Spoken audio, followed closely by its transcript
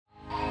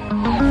I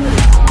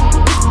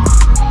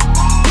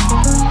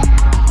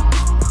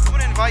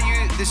want to invite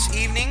you this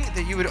evening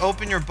that you would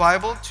open your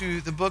Bible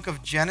to the book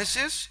of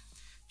Genesis,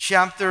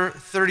 chapter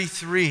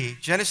 33.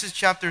 Genesis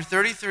chapter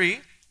 33.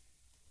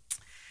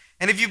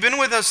 And if you've been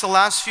with us the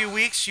last few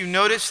weeks, you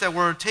notice that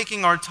we're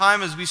taking our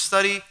time as we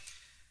study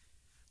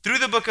through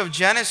the book of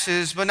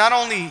Genesis, but not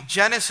only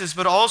Genesis,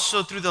 but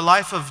also through the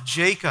life of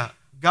Jacob.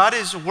 God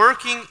is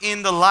working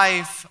in the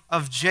life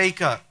of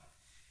Jacob.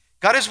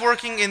 God is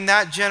working in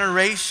that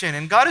generation,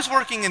 and God is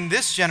working in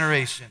this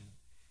generation.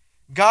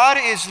 God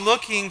is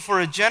looking for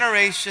a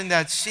generation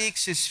that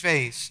seeks his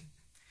face.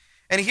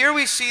 And here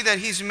we see that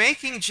he's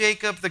making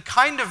Jacob the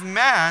kind of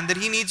man that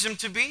he needs him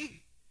to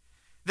be.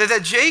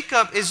 That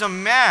Jacob is a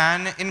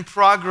man in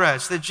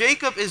progress, that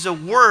Jacob is a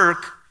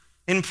work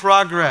in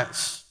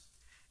progress.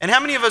 And how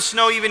many of us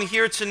know even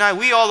here tonight,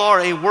 we all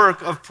are a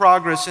work of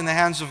progress in the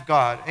hands of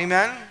God.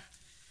 Amen?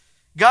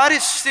 God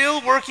is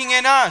still working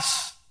in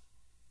us.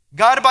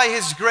 God, by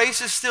his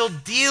grace, is still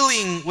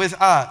dealing with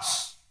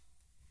us.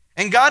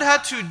 And God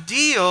had to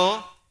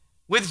deal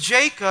with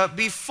Jacob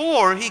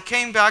before he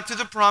came back to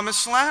the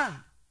promised land.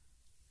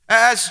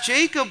 As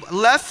Jacob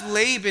left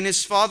Laban,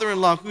 his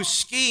father-in-law, who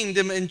schemed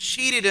him and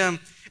cheated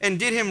him and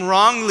did him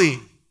wrongly,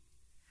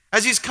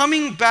 as he's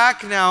coming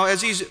back now,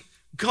 as he's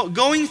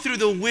going through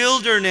the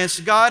wilderness,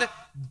 God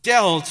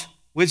dealt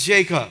with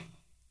Jacob.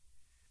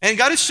 And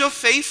God is so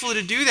faithful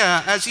to do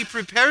that as he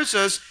prepares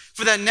us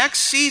for that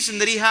next season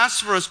that he has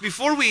for us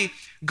before we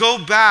go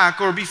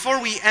back or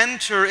before we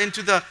enter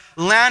into the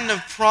land of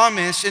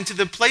promise, into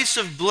the place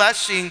of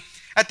blessing,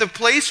 at the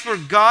place where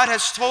God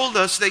has told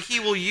us that he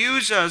will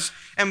use us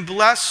and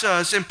bless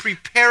us and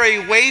prepare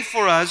a way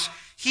for us.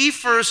 He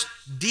first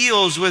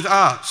deals with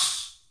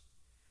us.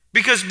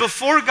 Because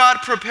before God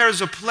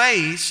prepares a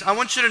place, I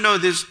want you to know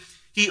this,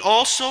 he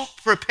also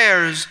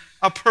prepares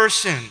a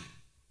person.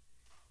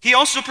 He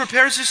also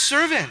prepares his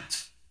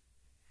servant.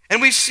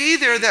 And we see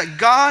there that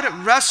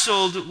God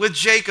wrestled with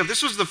Jacob.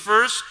 This was the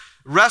first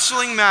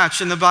wrestling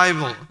match in the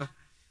Bible.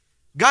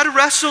 God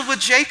wrestled with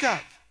Jacob.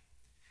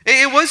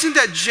 It wasn't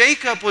that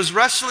Jacob was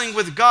wrestling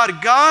with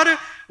God. God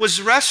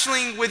was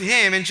wrestling with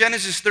him in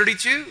Genesis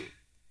 32.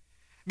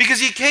 Because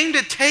he came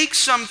to take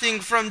something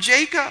from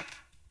Jacob.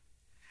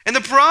 And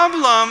the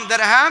problem that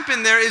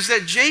happened there is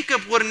that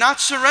Jacob would not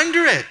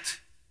surrender it.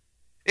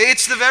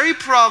 It's the very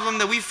problem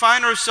that we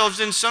find ourselves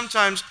in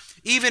sometimes,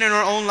 even in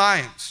our own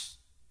lives.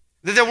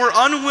 That we're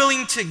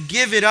unwilling to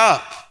give it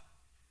up.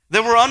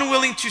 That we're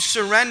unwilling to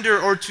surrender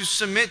or to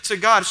submit to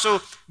God.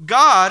 So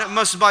God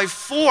must by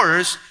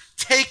force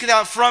take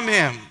that from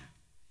him.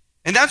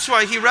 And that's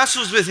why he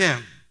wrestles with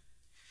him.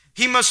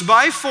 He must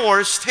by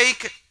force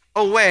take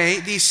away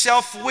the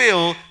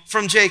self-will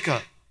from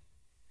Jacob.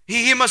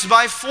 He must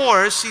by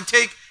force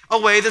take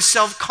away the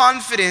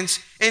self-confidence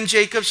in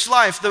Jacob's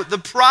life,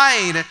 the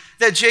pride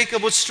that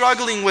Jacob was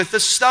struggling with, the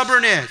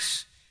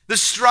stubbornness, the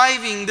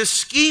striving, the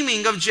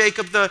scheming of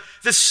Jacob, the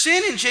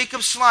sin in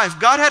Jacob's life.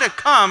 God had to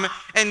come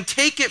and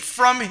take it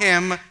from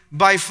him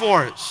by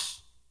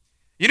force.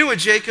 You know what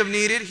Jacob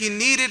needed? He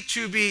needed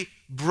to be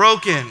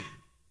broken.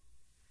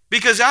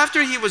 Because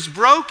after he was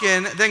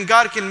broken, then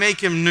God can make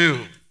him new.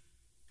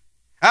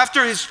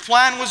 After his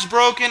plan was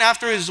broken,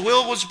 after his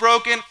will was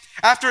broken,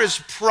 after his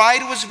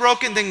pride was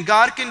broken, then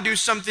God can do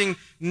something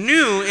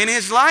new in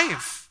his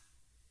life.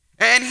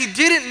 And he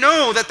didn't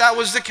know that that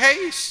was the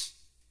case.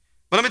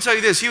 But let me tell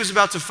you this, he was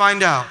about to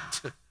find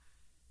out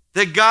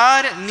that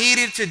God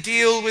needed to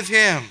deal with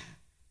him.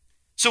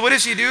 So what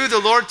does he do? The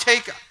Lord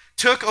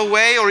took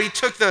away, or he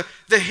took the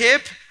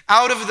hip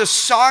out of the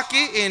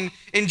socket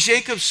in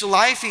Jacob's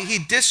life. He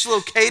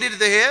dislocated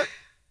the hip.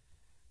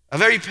 A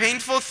very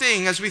painful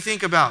thing as we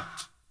think about.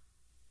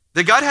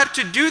 That God had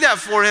to do that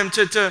for him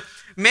to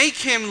make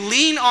him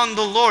lean on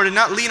the Lord and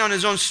not lean on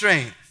his own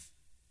strength.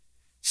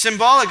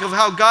 Symbolic of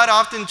how God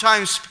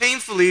oftentimes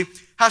painfully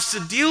has to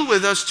deal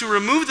with us to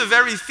remove the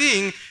very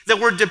thing that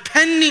we're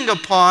depending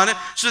upon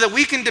so that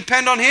we can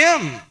depend on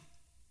him.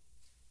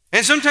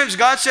 And sometimes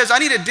God says, I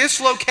need to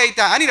dislocate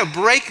that. I need to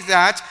break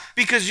that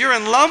because you're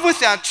in love with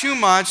that too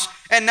much,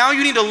 and now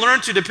you need to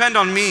learn to depend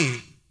on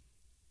me.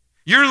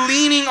 You're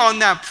leaning on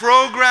that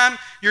program.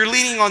 You're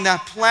leaning on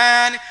that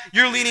plan.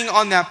 You're leaning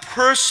on that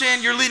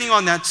person. You're leaning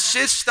on that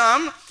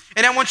system.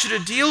 And I want you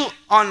to deal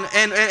on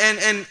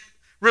and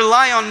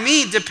rely on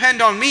me,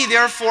 depend on me.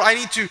 Therefore, I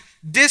need to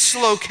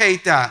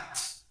dislocate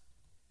that.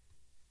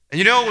 And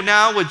you know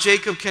now what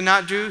Jacob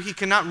cannot do? He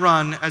cannot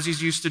run as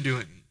he's used to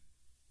doing.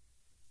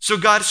 So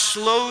God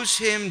slows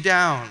him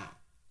down.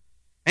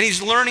 And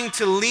he's learning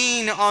to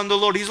lean on the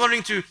Lord. He's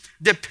learning to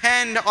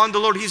depend on the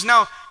Lord. He's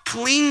now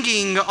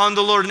clinging on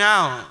the Lord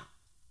now.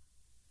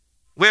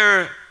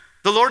 Where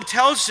the Lord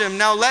tells him,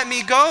 now let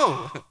me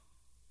go.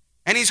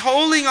 And he's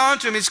holding on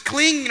to him. He's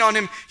clinging on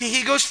him.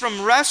 He goes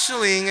from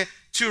wrestling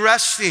to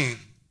resting.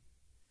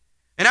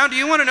 And now do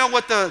you want to know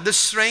what the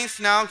strength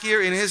now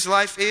here in his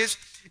life is?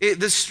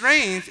 The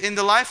strength in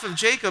the life of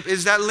Jacob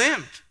is that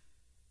limp.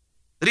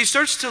 That he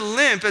starts to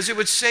limp, as it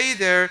would say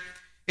there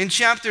in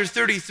chapter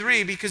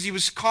 33, because he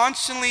was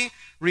constantly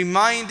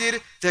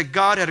reminded that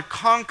God had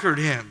conquered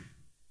him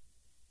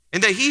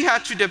and that he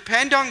had to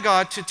depend on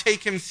God to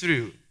take him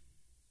through.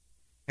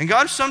 And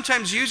God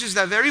sometimes uses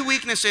that very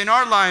weakness in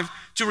our life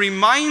to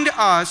remind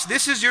us,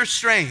 this is your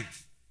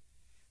strength,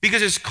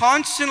 because it's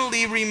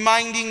constantly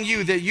reminding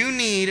you that you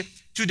need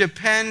to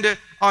depend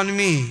on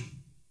me.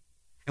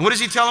 And what does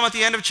he tell him at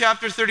the end of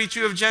chapter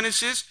 32 of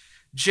Genesis?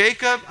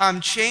 Jacob, I'm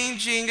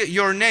changing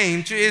your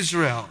name to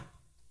Israel.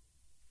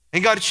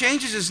 And God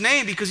changes his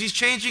name because he's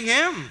changing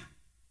him.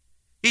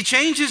 He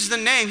changes the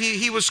name.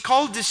 He was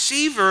called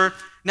deceiver.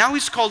 Now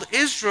he's called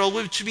Israel,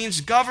 which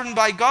means governed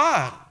by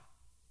God.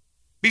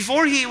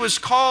 Before he was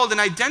called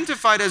and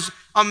identified as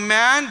a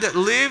man that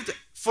lived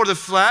for the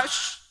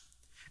flesh,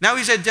 now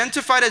he's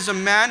identified as a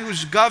man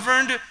who's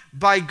governed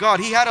by God.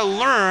 He had to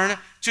learn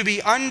to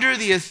be under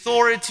the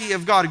authority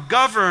of God,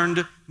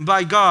 governed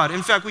by God.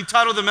 In fact, we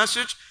titled the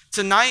message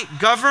tonight,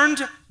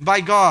 Governed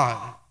by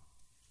God.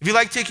 If you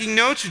like taking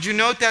notes, would you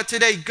note that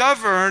today?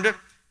 Governed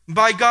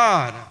by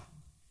God.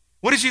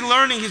 What is he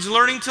learning? He's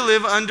learning to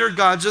live under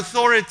God's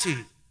authority.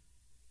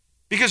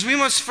 Because we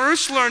must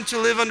first learn to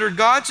live under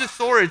God's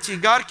authority.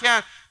 God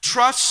can't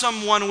trust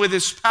someone with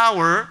his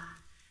power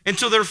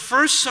until they're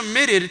first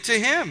submitted to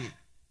him.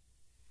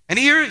 And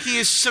here he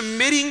is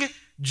submitting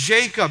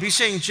Jacob. He's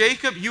saying,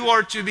 Jacob, you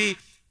are to be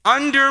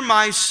under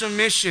my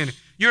submission.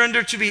 You're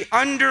to be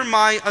under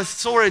my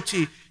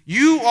authority.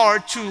 You are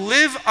to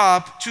live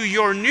up to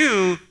your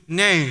new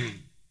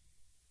name.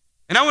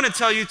 And I want to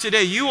tell you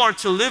today, you are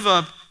to live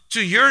up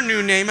to your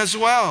new name as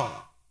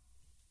well.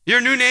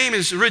 Your new name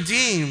is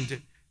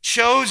redeemed,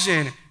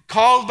 chosen,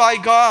 called by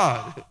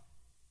God.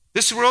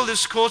 This world,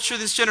 this culture,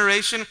 this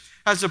generation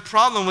has a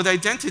problem with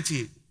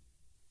identity.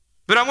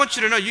 But I want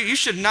you to know, you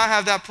should not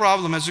have that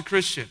problem as a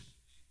Christian.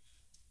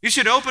 You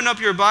should open up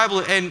your Bible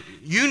and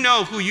you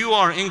know who you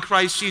are in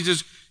Christ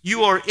Jesus.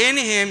 You are in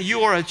him.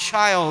 You are a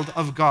child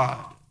of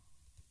God.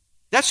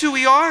 That's who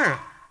we are.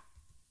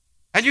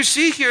 And you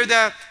see here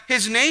that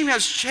his name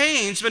has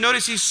changed, but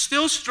notice he's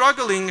still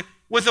struggling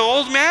with the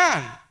old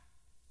man.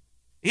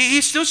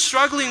 He's still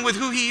struggling with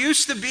who he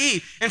used to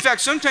be. In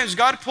fact, sometimes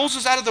God pulls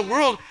us out of the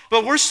world,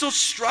 but we're still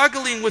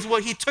struggling with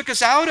what he took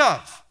us out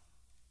of.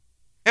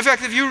 In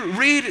fact, if you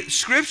read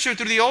Scripture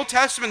through the Old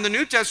Testament, the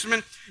New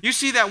Testament, you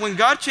see that when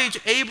God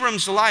changed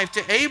Abram's life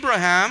to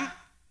Abraham,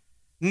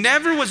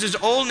 never was his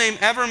old name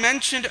ever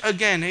mentioned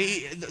again.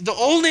 The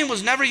old name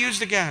was never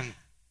used again.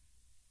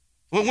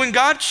 When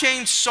God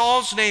changed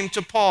Saul's name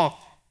to Paul,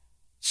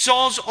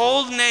 Saul's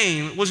old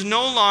name was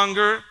no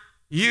longer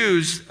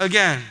used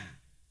again.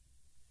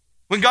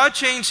 When God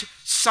changed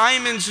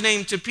Simon's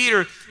name to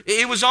Peter,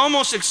 it was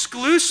almost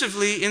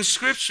exclusively in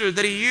Scripture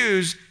that he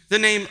used the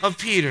name of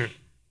Peter.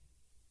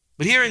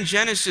 But here in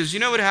Genesis, you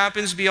know what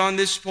happens beyond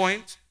this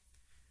point?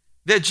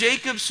 That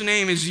Jacob's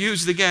name is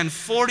used again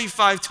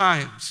 45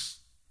 times.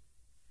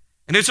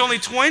 And it's only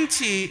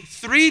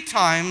 23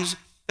 times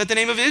that the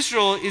name of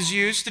Israel is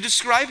used to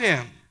describe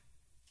him.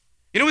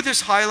 You know what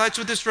this highlights,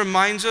 what this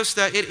reminds us?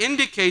 That it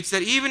indicates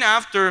that even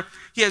after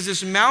he has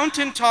this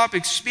mountaintop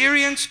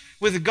experience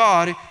with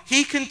God,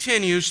 he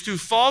continues to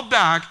fall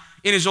back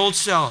in his old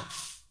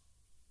self.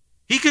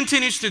 He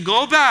continues to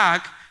go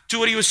back to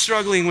what he was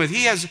struggling with.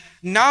 He has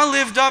now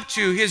lived up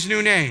to his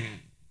new name.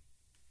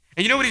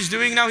 And you know what he's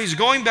doing now? He's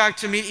going back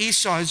to meet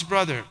Esau, his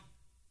brother.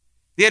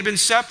 They had been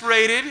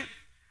separated.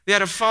 They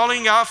had a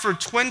falling out for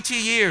 20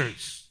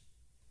 years.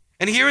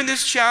 And here in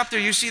this chapter,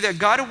 you see that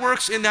God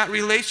works in that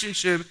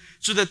relationship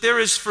so that there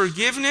is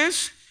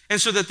forgiveness and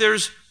so that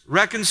there's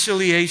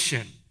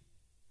reconciliation.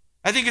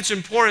 I think it's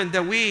important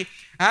that we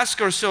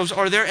ask ourselves,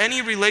 are there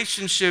any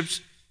relationships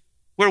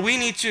where we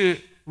need to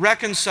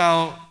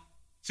reconcile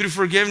through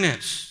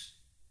forgiveness?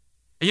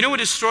 And you know what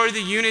destroyed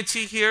the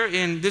unity here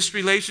in this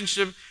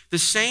relationship? The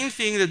same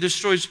thing that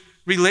destroys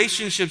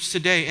relationships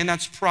today, and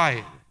that's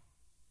pride.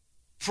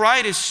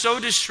 Pride is so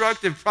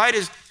destructive. Pride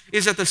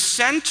is at the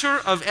center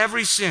of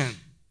every sin.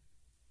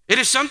 It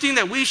is something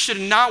that we should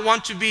not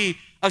want to be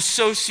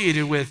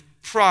associated with,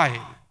 pride.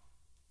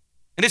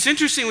 And it's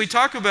interesting we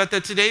talk about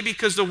that today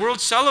because the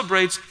world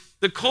celebrates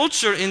the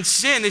culture in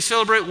sin. They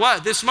celebrate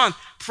what this month?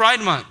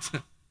 Pride Month.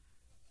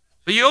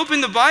 But you open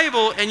the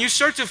Bible and you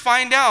start to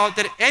find out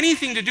that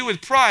anything to do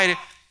with pride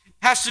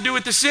has to do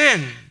with the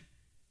sin.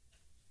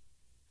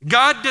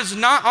 God does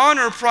not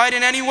honor pride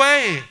in any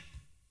way.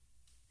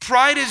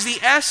 Pride is the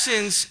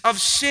essence of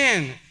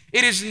sin.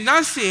 It is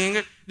nothing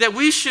that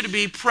we should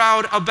be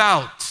proud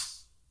about.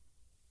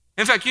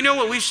 In fact, you know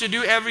what we should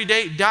do every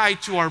day? Die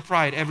to our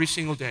pride every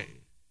single day.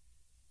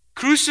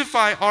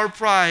 Crucify our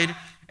pride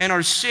and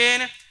our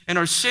sin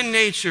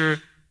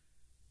nature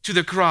to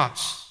the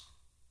cross.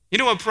 You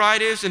know what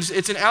pride is?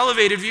 It's an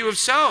elevated view of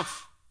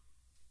self.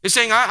 It's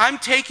saying, I'm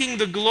taking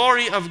the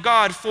glory of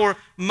God for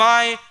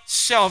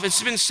myself.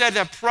 It's been said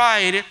that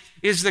pride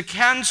is the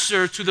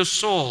cancer to the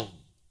soul,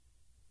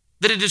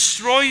 that it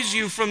destroys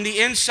you from the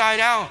inside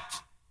out.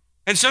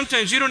 And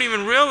sometimes you don't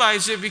even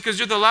realize it because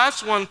you're the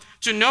last one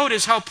to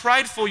notice how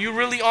prideful you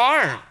really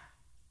are.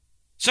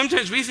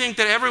 Sometimes we think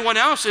that everyone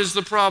else is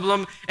the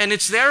problem and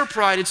it's their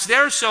pride, it's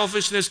their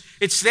selfishness,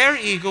 it's their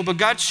ego, but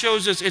God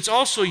shows us it's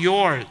also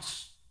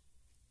yours.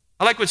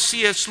 I like what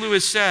C.S.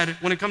 Lewis said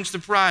when it comes to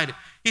pride.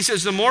 He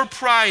says, the more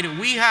pride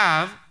we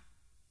have,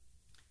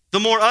 the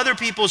more other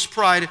people's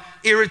pride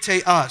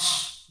irritate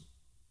us.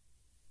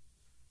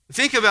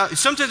 Think about it.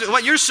 Sometimes,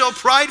 what, you're so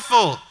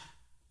prideful.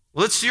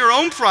 Well, it's your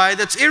own pride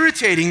that's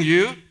irritating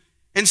you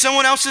in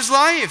someone else's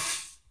life.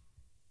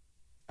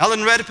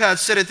 Alan Redpath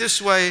said it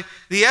this way: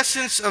 the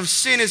essence of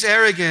sin is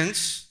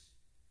arrogance,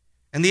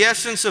 and the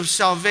essence of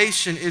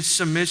salvation is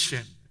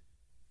submission,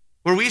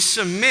 where we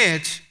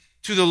submit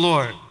to the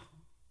Lord.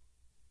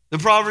 The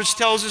Proverbs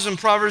tells us in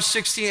Proverbs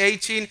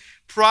 16:18,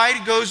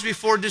 pride goes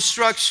before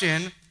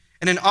destruction,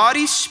 and an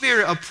haughty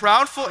spirit, a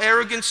proudful,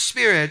 arrogant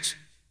spirit,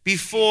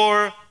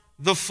 before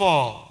the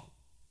fall.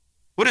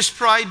 What does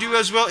pride do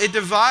as well? It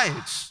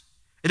divides.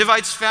 It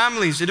divides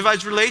families. It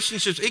divides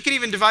relationships. It can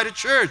even divide a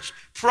church.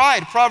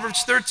 Pride,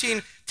 Proverbs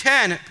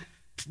 13:10,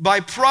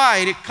 by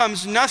pride it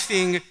comes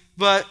nothing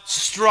but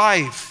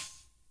strife.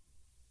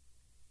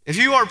 If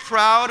you are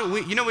proud,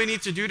 you know what we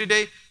need to do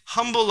today?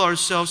 Humble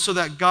ourselves so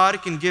that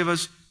God can give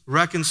us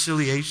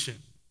reconciliation,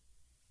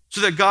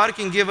 so that God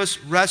can give us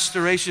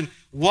restoration.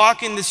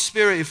 Walk in the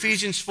Spirit,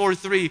 Ephesians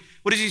 4:3.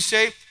 What does he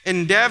say?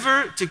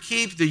 Endeavor to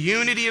keep the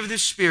unity of the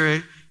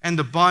Spirit and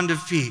the bond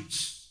of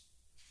peace.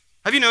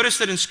 Have you noticed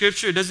that in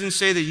Scripture it doesn't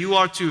say that you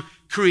are to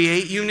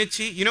create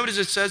unity? You know what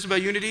it says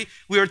about unity?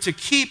 We are to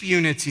keep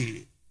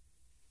unity.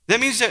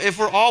 That means that if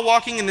we're all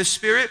walking in the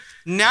Spirit,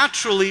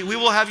 naturally we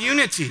will have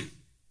unity.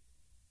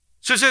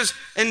 So it says,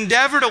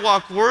 endeavor to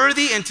walk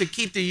worthy and to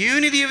keep the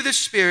unity of the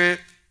Spirit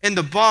and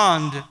the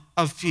bond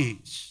of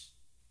peace.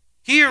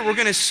 Here we're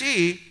going to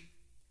see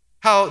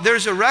how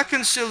there's a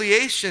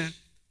reconciliation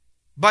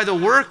by the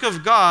work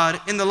of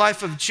God in the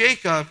life of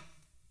Jacob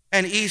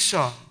and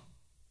Esau.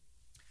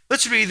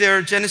 Let's read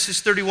there,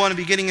 Genesis 31,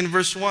 beginning in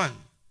verse 1.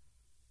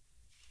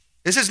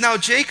 It says, now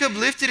Jacob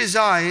lifted his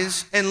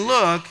eyes and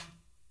looked,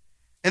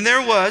 and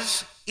there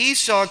was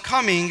Esau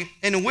coming,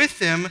 and with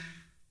him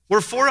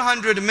were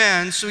 400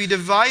 men. So he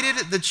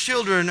divided the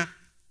children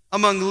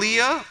among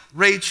Leah,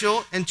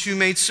 Rachel, and 2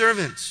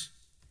 maidservants.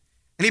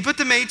 And he put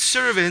the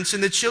maidservants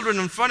and the children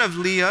in front of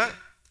Leah,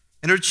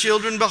 and her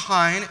children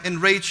behind,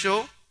 and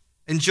Rachel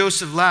and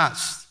Joseph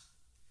last.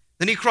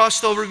 Then he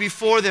crossed over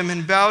before them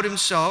and bowed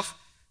himself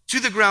to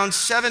the ground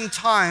 7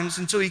 times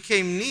until he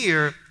came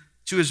near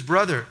to his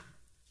brother.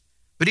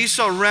 But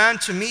Esau ran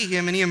to meet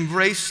him, and he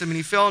embraced him, and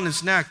he fell on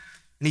his neck,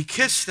 and he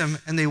kissed them,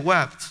 and they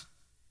wept.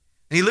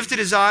 And he lifted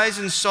his eyes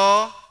and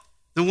saw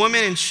the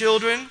women and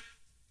children,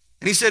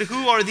 and he said,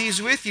 who are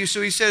these with you?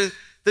 So he said,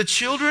 the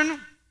children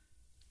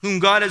whom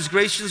God has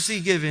graciously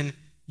given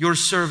your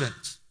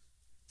servant.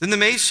 Then the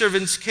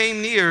maidservants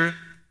came near,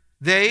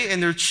 they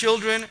and their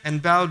children,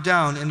 and bowed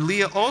down. And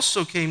Leah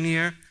also came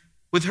near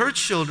with her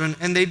children,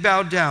 and they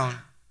bowed down.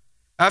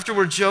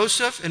 Afterward,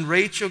 Joseph and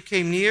Rachel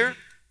came near,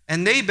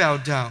 and they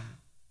bowed down.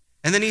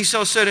 And then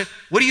Esau said,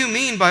 what do you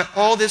mean by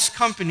all this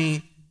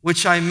company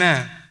which I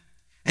met?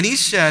 And he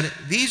said,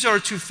 these are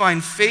to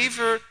find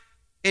favor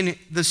in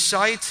the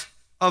sight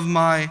of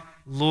my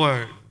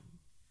Lord.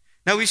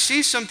 Now we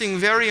see something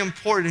very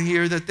important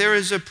here, that there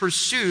is a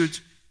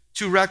pursuit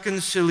to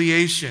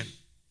reconciliation.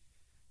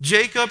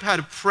 Jacob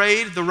had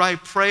prayed the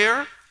right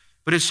prayer,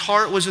 but his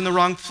heart was in the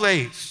wrong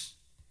place.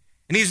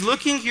 And he's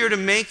looking here to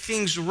make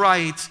things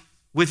right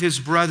with his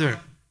brother.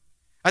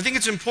 I think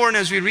it's important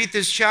as we read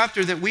this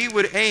chapter that we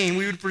would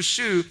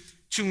pursue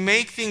to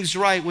make things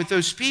right with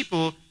those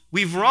people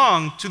we've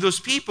wronged, to those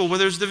people where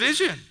there's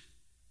division.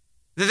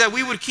 That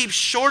we would keep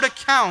short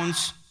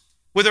accounts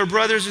with our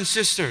brothers and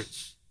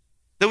sisters.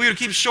 That we would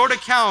keep short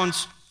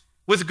accounts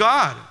with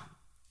God.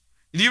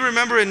 Do you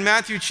remember in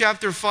Matthew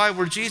chapter 5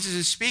 where Jesus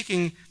is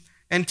speaking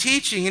and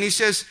teaching, and he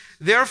says,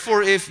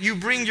 therefore, if you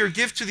bring your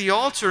gift to the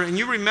altar and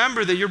you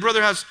remember that your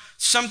brother has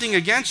something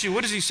against you,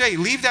 what does he say?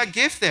 Leave that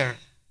gift there.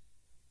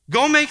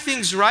 Go make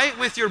things right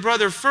with your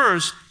brother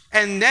first,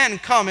 and then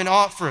come and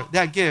offer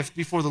that gift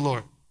before the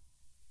Lord.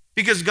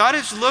 Because God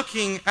is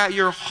looking at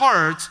your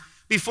heart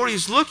before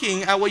he's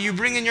looking at what you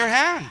bring in your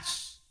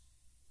hands.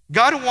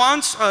 God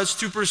wants us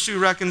to pursue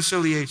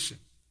reconciliation.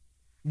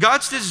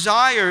 God's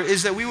desire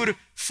is that we would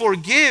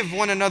forgive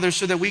one another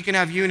so that we can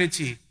have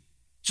unity,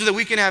 so that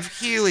we can have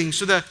healing,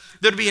 so that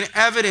there'd be an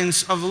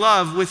evidence of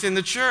love within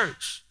the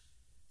church.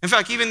 In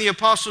fact, even the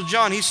Apostle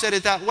John, he said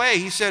it that way.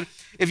 He said,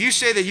 if you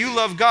say that you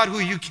love God who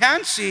you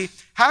can't see,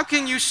 how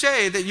can you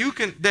say that you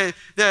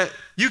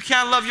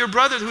can't love your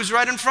brother who's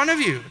right in front of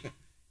you?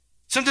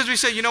 Sometimes we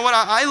say, you know what,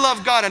 I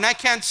love God and I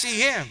can't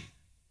see him.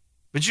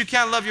 But you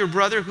can't love your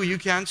brother who you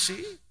can't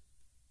see?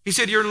 He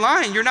said, you're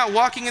lying. You're not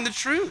walking in the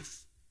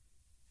truth.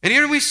 And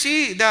here we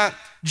see that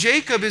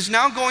Jacob is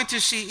now going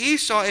to see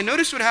Esau. And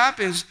notice what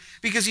happens,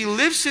 because he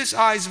lifts his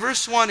eyes,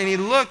 verse 1, and he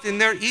looked,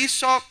 and there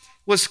Esau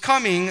was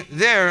coming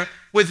there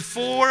with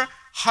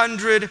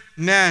 400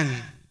 men.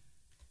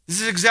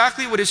 This is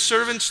exactly what his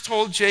servants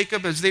told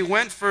Jacob as they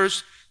went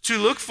first to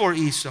look for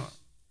Esau.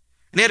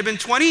 And it had been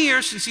 20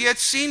 years since he had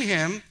seen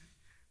him,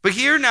 But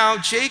here now,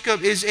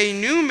 Jacob is a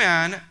new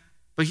man,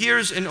 but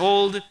here's an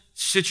old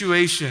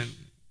situation.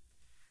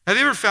 Have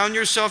you ever found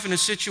yourself in a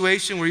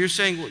situation where you're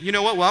saying, well, you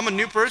know what, well, I'm a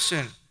new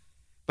person,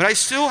 but I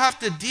still have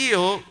to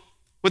deal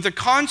with the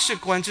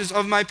consequences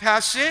of my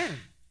past sin.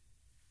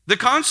 The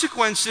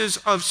consequences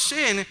of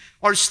sin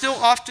are still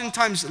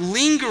oftentimes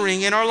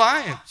lingering in our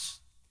lives.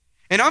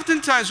 And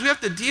oftentimes we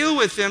have to deal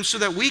with them so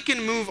that we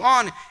can move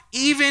on,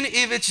 even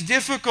if it's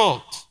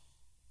difficult.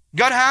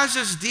 God has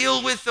us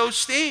deal with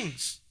those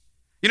things.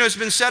 You know, it's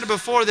been said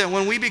before that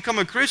when we become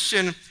a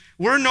Christian,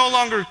 we're no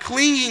longer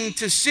clinging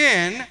to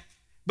sin,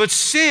 but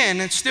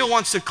sin still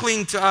wants to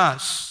cling to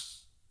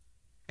us.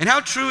 And how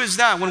true is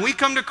that? When we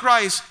come to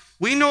Christ,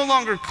 we no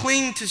longer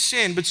cling to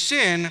sin, but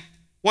sin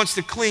wants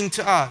to cling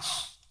to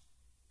us.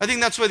 I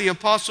think that's why the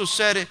apostle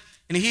said it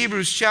in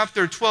Hebrews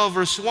chapter 12,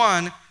 verse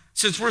 1,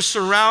 since we're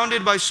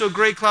surrounded by so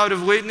great cloud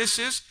of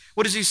witnesses,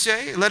 what does he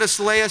say? Let us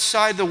lay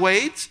aside the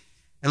weight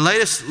and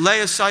let us lay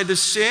aside the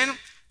sin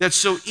that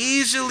so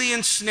easily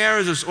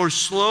ensnares us or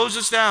slows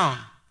us down.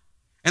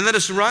 And let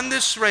us run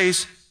this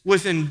race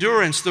with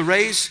endurance, the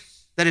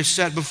race that is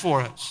set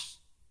before us.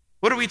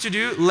 What are we to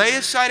do? Lay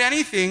aside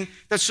anything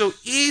that so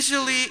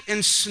easily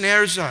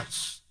ensnares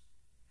us.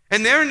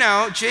 And there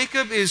now,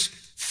 Jacob is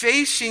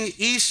facing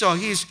Esau.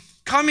 He's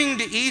coming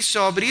to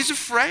Esau, but he's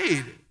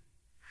afraid.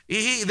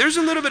 There's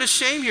a little bit of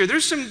shame here.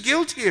 There's some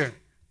guilt here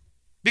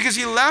because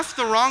he left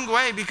the wrong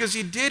way, because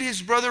he did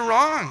his brother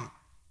wrong.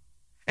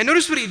 And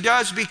notice what he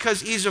does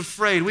because he's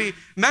afraid. We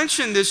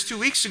mentioned this 2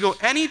 weeks ago.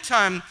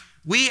 Anytime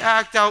we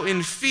act out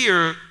in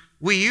fear,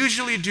 we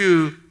usually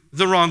do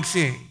the wrong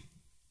thing.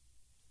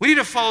 We need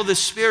to follow the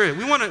Spirit.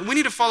 We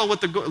need to follow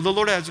what the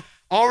Lord has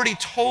already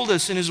told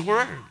us in his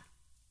word.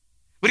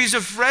 But he's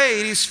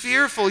afraid, he's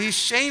fearful, he's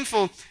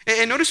shameful.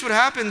 And notice what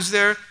happens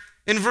there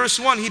in verse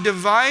 1. He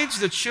divides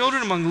the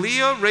children among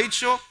Leah,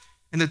 Rachel,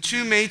 and the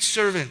two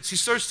maidservants. He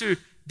starts to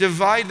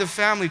divide the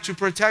family to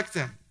protect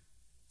them.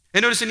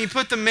 And notice, and he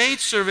put the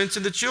maidservants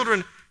and the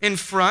children in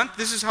front.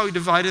 This is how he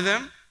divided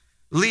them.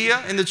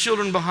 Leah and the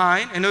children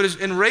behind. And notice,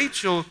 and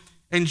Rachel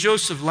and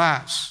Joseph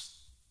last.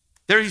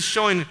 There he's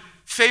showing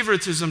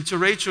favoritism to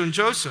Rachel and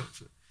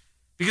Joseph.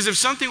 Because if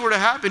something were to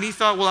happen, he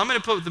thought, well, I'm going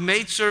to put the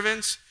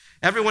maidservants,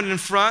 everyone in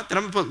front, then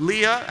I'm going to put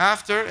Leah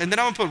after, and then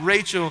I'm going to put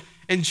Rachel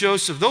and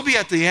Joseph. They'll be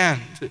at the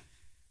end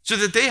so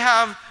that they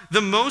have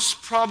the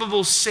most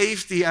probable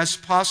safety as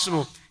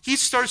possible. He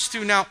starts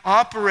to now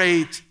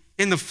operate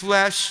in the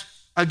flesh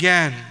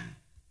again.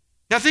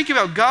 Now think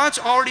about, God's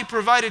already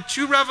provided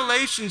two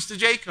revelations to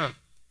Jacob.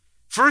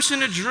 First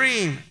in a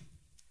dream.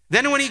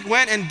 Then when he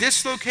went and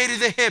dislocated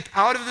the hip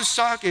out of the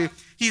socket,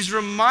 he's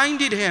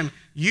reminded him,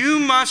 you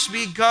must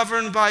be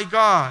governed by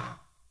God.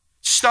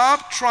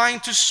 Stop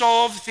trying to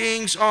solve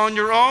things on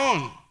your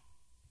own.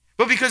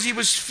 But because he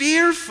was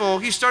fearful,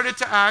 he started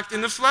to act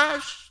in the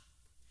flesh.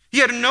 He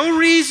had no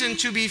reason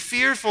to be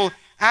fearful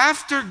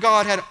after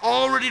God had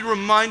already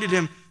reminded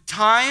him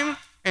time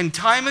and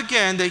time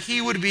again that he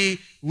would be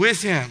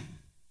with him.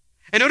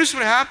 And notice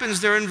what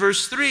happens there in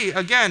verse 3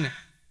 again.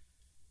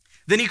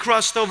 Then he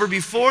crossed over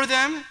before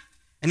them,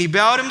 and he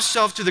bowed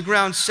himself to the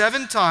ground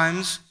 7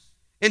 times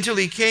until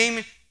he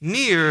came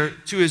near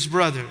to his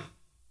brother.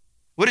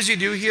 What does he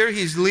do here?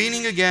 He's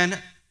leaning again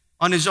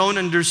on his own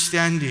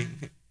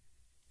understanding.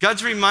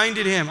 God's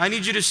reminded him, I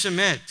need you to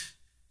submit.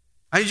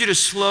 I need you to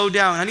slow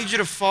down. I need you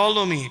to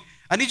follow me.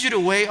 I need you to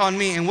wait on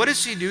me. And what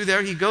does he do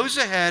there? He goes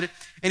ahead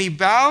and he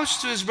bows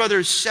to his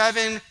brother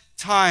 7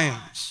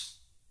 times.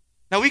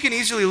 Now we can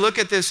easily look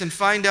at this and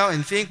find out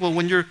and think, well,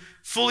 when you're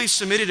fully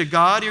submitted to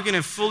God, you're going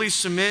to fully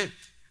submit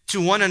to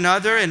one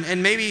another.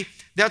 And maybe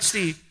that's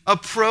the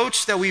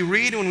approach that we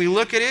read when we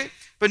look at it.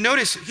 But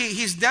notice,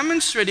 he's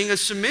demonstrating a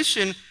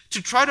submission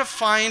to try to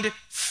find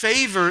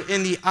favor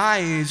in the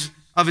eyes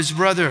of his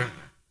brother.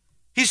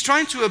 He's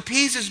trying to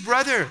appease his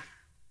brother.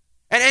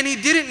 And he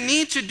didn't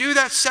need to do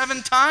that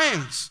 7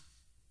 times.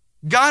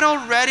 God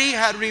already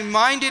had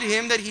reminded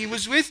him that he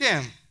was with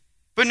him.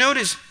 But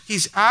notice,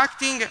 he's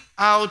acting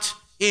out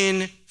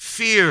in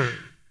fear.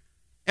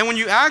 And when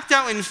you act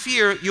out in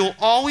fear, you'll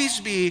always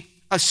be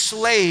a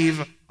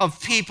slave of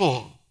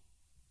people.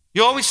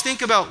 You always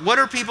think about, what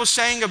are people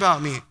saying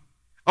about me?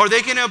 Are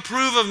they going to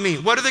approve of me?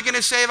 What are they going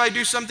to say if I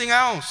do something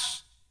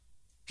else?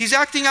 He's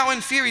acting out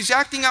in fear. He's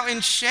acting out in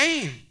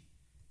shame.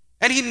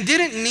 And he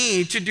didn't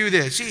need to do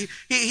this.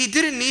 He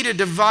didn't need to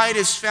divide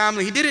his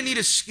family. He didn't need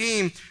a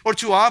scheme or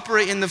to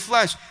operate in the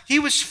flesh. He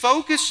was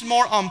focused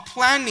more on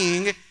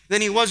planning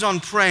than he was on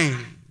praying.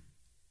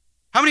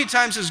 How many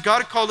times has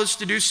God called us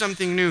to do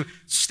something new?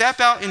 Step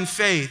out in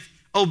faith,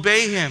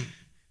 obey him,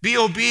 be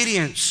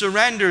obedient,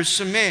 surrender,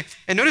 submit.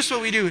 And notice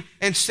what we do.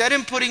 Instead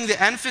of putting the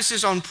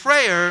emphasis on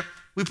prayer,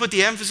 we put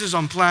the emphasis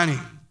on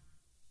planning.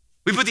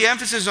 We put the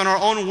emphasis on our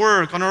own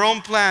work, on our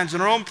own plans,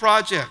 on our own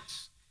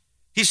projects.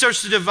 He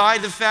starts to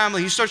divide the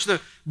family. He starts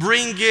to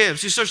bring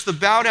gifts. He starts to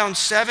bow down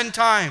 7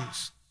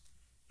 times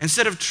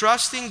instead of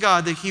trusting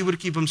God that he would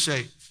keep him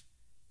safe.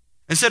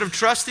 Instead of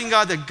trusting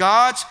God that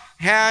God's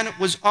hand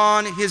was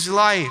on his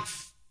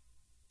life.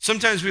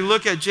 Sometimes we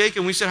look at Jacob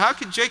and we say, how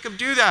could Jacob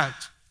do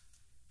that?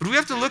 But we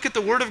have to look at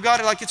the Word of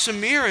God like it's a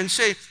mirror and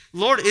say,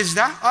 Lord, is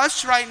that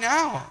us right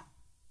now?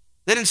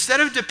 That instead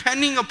of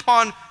depending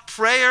upon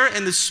prayer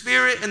and the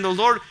Spirit and the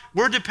Lord,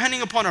 we're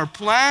depending upon our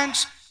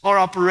plans, our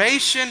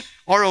operation,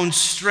 our own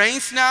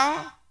strength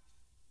now?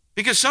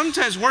 Because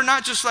sometimes we're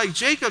not just like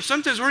Jacob.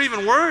 Sometimes we're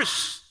even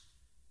worse,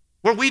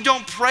 where we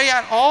don't pray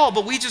at all,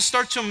 but we just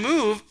start to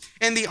move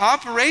in the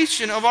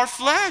operation of our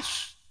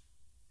flesh.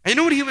 And you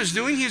know what he was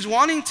doing? He was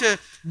wanting to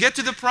get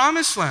to the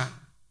promised land.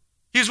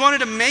 He was wanting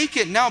to make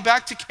it now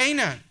back to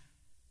Canaan.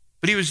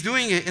 But he was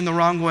doing it in the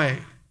wrong way.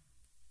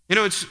 You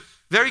know, it's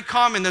very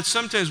common that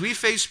sometimes we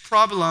face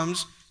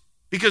problems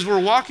because we're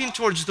walking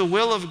towards the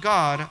will of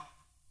God,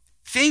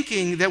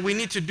 thinking that we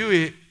need to do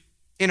it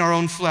in our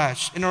own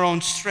flesh, in our own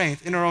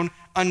strength, in our own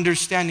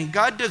understanding.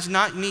 God does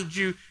not need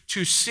you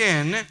to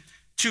sin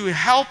to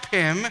help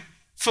him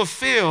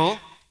fulfill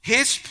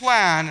his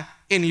plan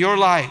in your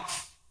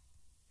life.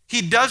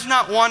 He does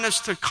not want us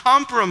to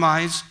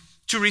compromise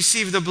to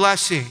receive the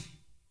blessing.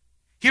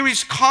 Here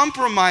he's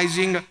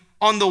compromising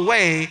on the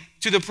way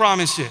to the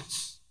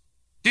promises.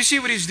 Do you see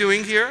what he's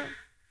doing here?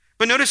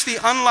 But notice the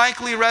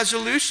unlikely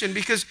resolution,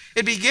 because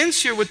it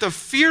begins here with a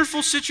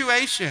fearful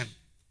situation.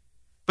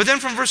 But then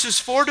from verses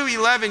 4 to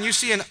 11, you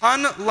see an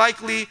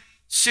unlikely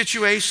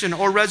situation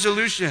or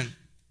resolution.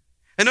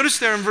 And notice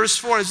there in verse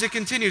 4 as it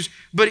continues,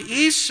 but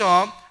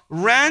Esau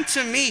ran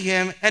to meet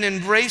him and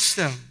embraced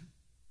him.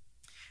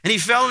 And he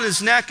fell on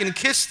his neck and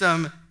kissed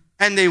them,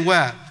 and they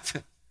wept.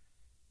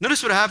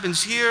 Notice what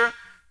happens here.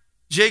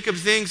 Jacob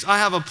thinks, I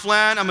have a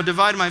plan. I'm going to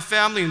divide my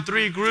family in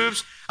 3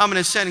 groups. I'm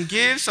going to send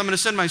gifts. I'm going to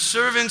send my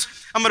servants.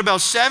 I'm going to bow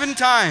 7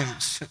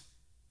 times.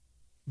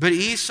 But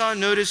Esau,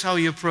 notice how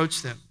he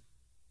approached them.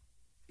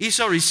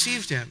 Esau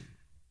received him.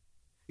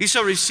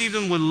 Esau received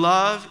him with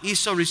love.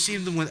 Esau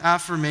received him with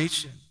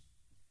affirmation.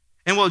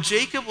 And while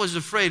Jacob was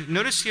afraid,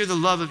 notice here the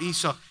love of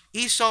Esau.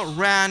 Esau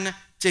ran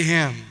to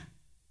him.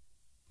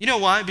 You know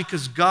why?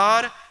 Because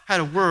God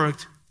had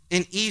worked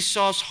in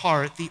Esau's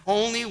heart the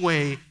only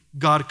way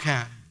God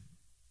can.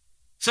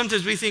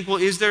 Sometimes we think, well,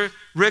 is there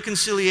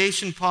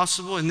reconciliation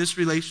possible in this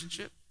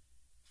relationship?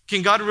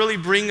 Can God really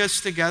bring us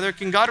together?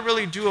 Can God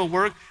really do a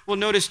work? Well,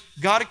 notice,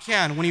 God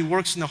can when he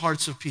works in the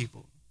hearts of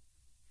people.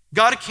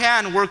 God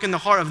can work in the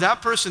heart of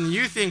that person that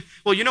you think,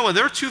 well, you know what,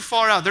 they're too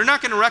far out. They're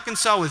not going to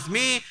reconcile with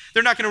me.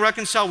 They're not going to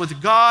reconcile with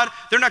God.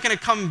 They're not going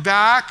to come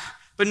back.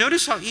 But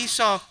notice how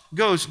Esau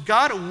goes.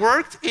 God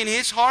worked in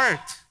his heart.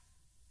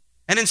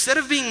 And instead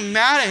of being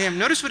mad at him,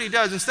 notice what he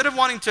does. Instead of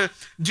wanting to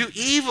do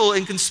evil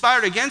and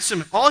conspire against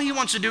him, all he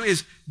wants to do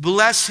is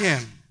bless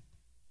him.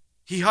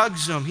 He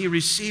hugs him. He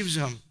receives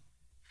him.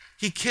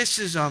 He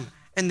kisses him,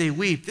 and they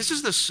weep. This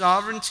is the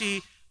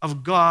sovereignty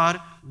of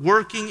God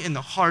working in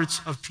the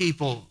hearts of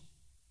people.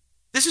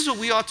 This is what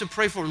we ought to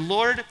pray for.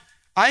 Lord,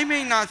 I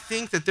may not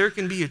think that there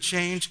can be a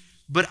change,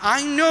 but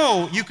I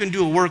know you can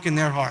do a work in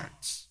their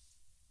hearts.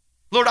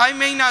 Lord, I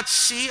may not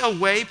see a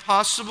way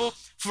possible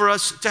for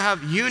us to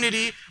have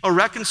unity or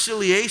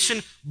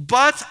reconciliation,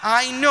 but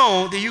I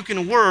know that you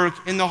can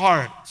work in the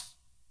heart.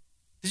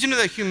 Did you know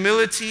that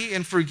humility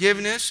and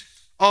forgiveness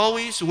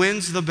always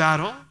wins the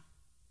battle?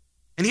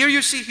 And here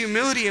you see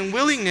humility and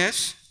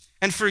willingness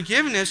and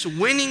forgiveness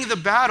winning the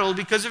battle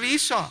because of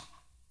Esau.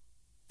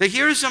 That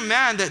here's a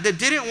man that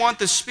didn't want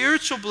the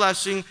spiritual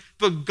blessing,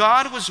 but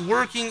God was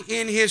working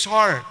in his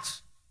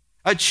heart.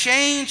 A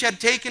change had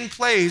taken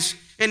place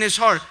in his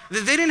heart.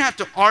 They didn't have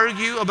to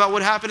argue about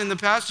what happened in the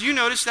past. You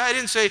notice that? It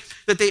didn't say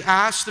that they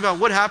asked about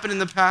what happened in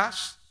the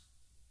past.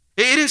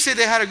 It didn't say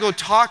they had to go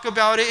talk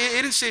about it.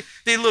 It didn't say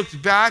they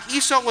looked back.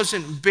 Esau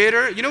wasn't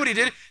bitter. You know what he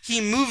did?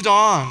 He moved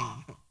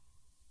on.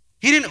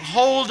 He didn't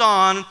hold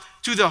on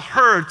to the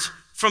hurt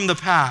from the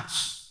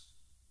past.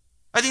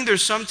 I think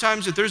there's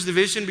sometimes that there's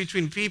division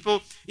between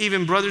people,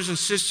 even brothers and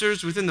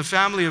sisters within the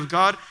family of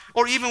God,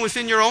 or even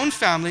within your own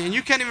family, and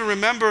you can't even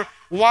remember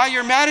why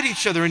you're mad at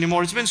each other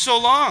anymore. It's been so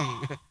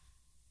long.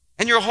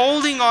 And you're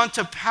holding on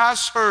to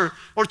past hurt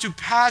or to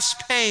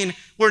past pain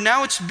where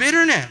now it's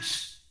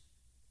bitterness.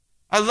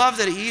 I love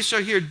that Esau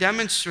here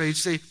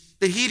demonstrates that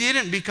he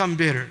didn't become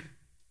bitter,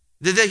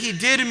 that he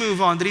did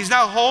move on, that he's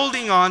not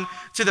holding on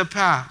to the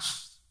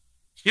past.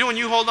 You know, when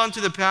you hold on to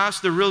the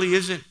past, there really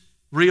isn't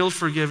real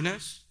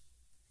forgiveness.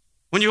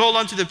 When you hold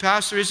on to the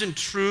past, there isn't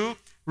true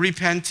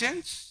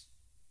repentance.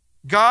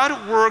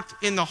 God worked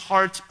in the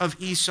heart of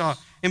Esau.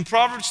 In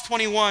Proverbs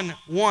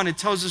 21:1, it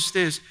tells us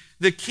this: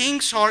 the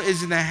king's heart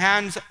is in the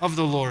hands of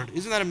the Lord.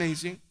 Isn't that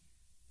amazing?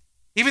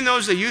 Even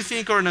those that you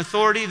think are in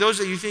authority, those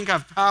that you think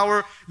have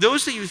power,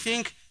 those that you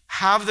think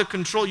have the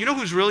control, you know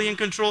who's really in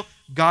control?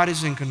 God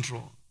is in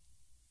control.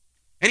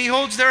 And he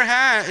holds their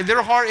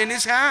heart in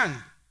his hand.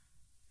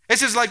 It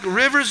says, like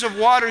rivers of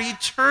water, he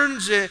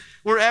turns it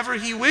wherever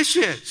he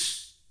wishes.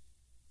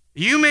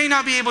 You may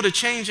not be able to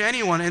change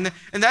anyone, and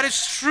that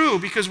is true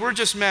because we're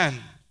just men.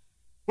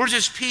 We're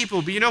just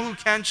people. But you know who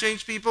can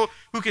change people?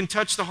 Who can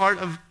touch the heart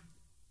of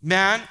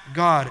man?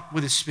 God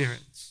with his Spirit.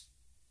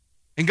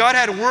 And God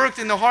had worked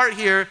in the heart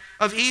here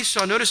of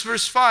Esau. Notice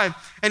verse 5.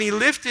 And he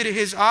lifted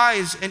his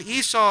eyes, and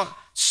Esau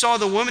saw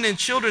the women and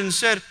children and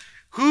said,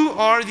 who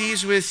are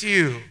these with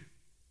you?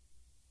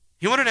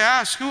 He wanted to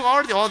ask, who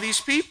are all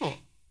these people?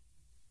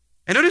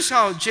 And notice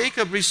how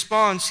Jacob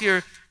responds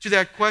here to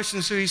that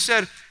question. So he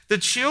said, the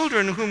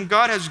children whom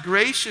God has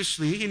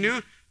graciously, he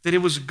knew that it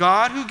was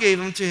God who gave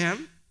them to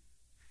him,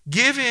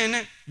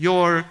 given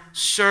your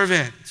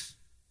servant.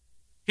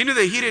 He knew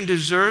that he didn't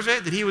deserve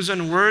it, that he was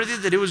unworthy,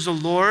 that it was the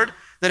Lord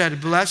that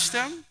had blessed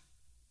him.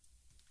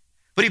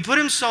 But he put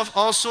himself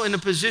also in the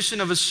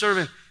position of a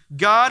servant.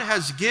 God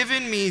has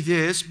given me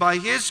this by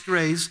his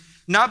grace,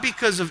 not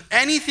because of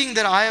anything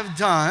that I have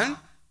done.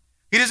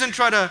 He doesn't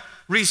try to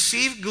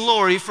receive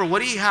glory for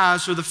what he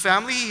has or the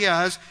family he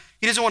has.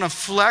 He doesn't want to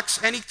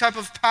flex any type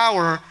of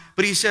power,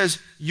 but he says,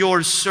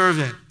 your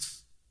servant.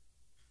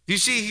 Do you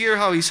see here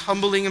how he's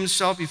humbling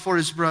himself before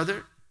his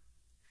brother?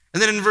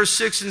 And then in verse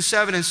 6 and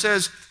 7, it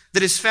says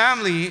that his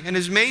family and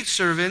his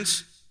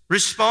maidservants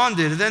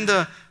responded. Then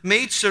the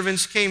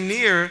maidservants came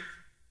near,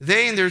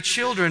 they and their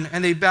children,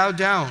 and they bowed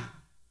down.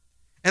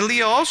 And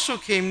Leah also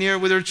came near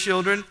with her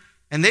children,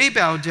 and they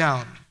bowed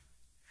down.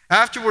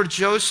 Afterward,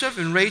 Joseph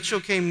and Rachel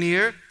came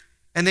near,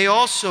 and they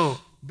also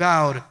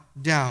bowed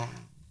down.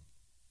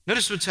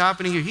 Notice what's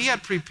happening here. He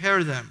had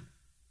prepared them.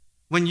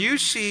 When you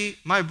see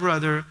my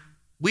brother,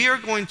 we are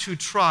going to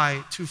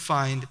try to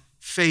find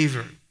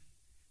favor.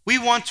 We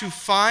want to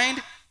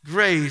find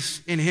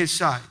grace in his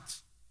sight.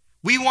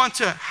 We want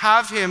to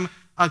have him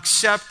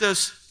accept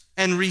us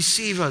and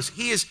receive us.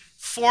 He is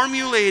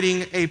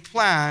formulating a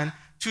plan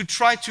to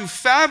try to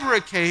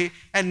fabricate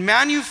and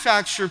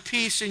manufacture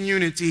peace and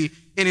unity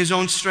in his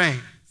own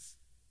strength.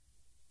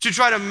 To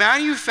try to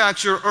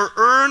manufacture or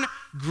earn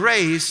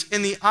grace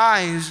in the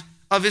eyes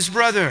of his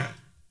brother.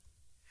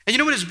 And you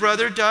know what his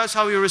brother does,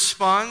 how he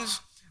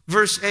responds?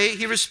 Verse 8,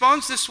 he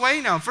responds this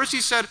way now. First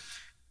he said,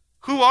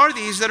 who are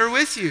these that are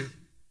with you?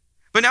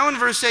 But now in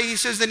verse 8 he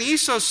says, then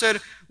Esau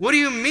said, what do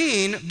you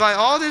mean by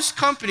all this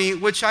company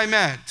which I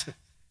met?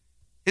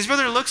 His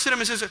brother looks at him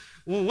and says,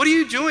 well, what are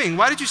you doing?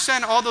 Why did you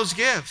send all those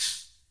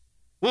gifts?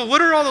 Well,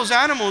 what are all those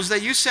animals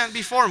that you sent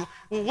before him?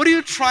 Well, what are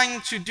you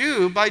trying to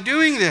do by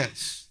doing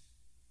this?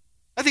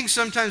 I think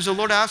sometimes the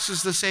Lord asks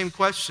us the same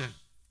question.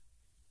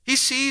 He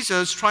sees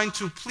us trying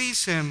to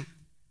please him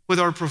with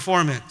our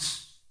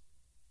performance.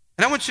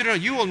 And I want you to know,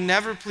 you will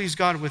never please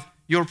God with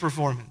your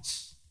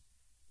performance.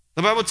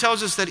 The Bible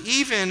tells us that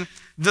even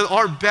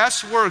our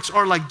best works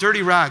are like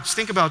dirty rags.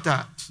 Think about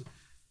that.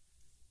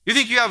 You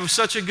think you have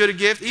such a good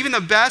gift? Even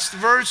the best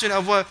version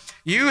of what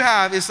you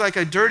have is like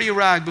a dirty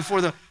rag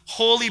before the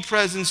holy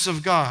presence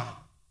of God.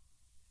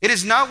 It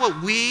is not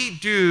what we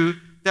do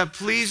that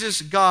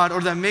pleases God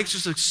or that makes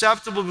us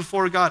acceptable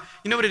before God.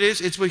 You know what it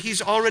is? It's what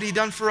he's already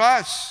done for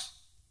us.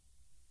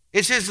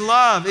 It's his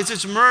love, it's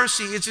his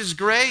mercy, it's his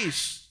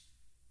grace.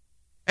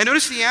 And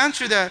notice the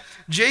answer that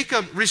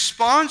Jacob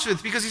responds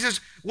with, because he says,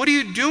 what are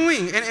you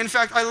doing? And in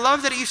fact, I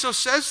love that Esau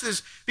says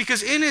this,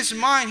 because in his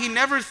mind, he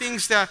never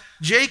thinks that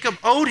Jacob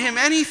owed him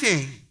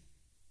anything.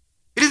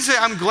 He didn't say,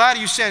 I'm glad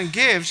you sent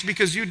gifts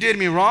because you did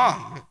me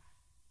wrong.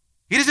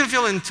 He doesn't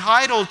feel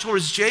entitled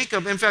towards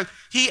Jacob. In fact,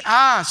 he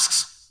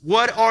asks,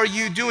 what are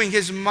you doing?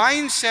 His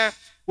mindset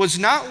was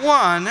not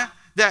one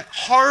that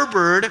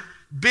harbored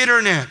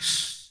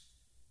bitterness.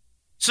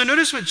 So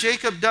notice what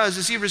Jacob does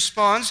as he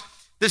responds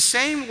the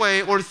same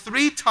way, or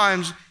 3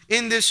 times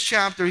in this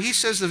chapter. He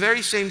says the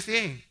very same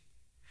thing.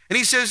 And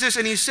he says this,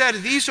 and he said,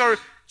 these are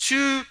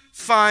to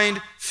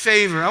find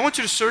favor. I want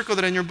you to circle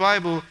that in your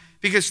Bible,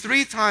 because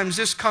 3 times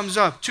this comes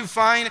up, to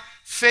find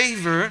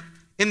favor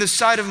in the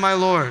sight of my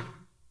Lord.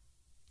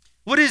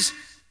 What is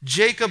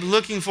Jacob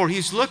looking for?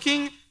 He's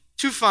looking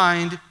to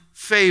find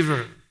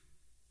favor.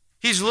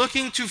 He's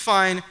looking to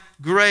find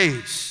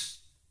grace.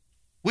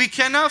 We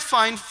cannot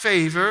find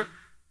favor,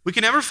 we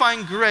can never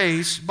find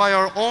grace by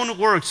our own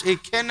works.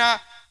 It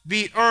cannot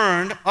be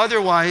earned,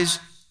 otherwise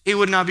it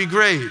would not be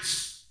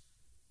grace.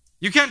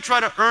 You can't try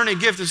to earn a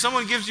gift. If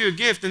someone gives you a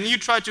gift and you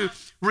try to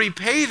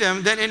repay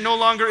them, then it no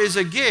longer is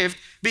a gift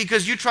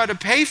because you try to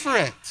pay for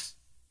it.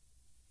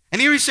 And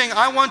here he's saying,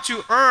 I want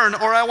to earn,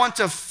 or I want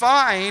to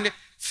find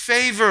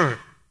favor.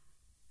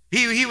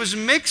 He was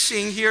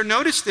mixing here,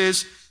 notice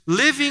this,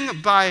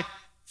 living by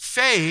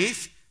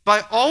faith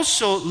by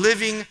also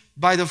living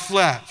by the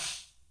flesh.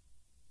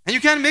 And you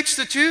can't mix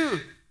the two.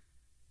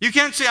 You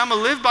can't say, I'm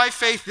going to live by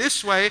faith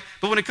this way,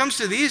 but when it comes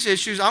to these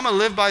issues, I'm going to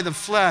live by the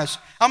flesh.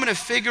 I'm going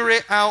to figure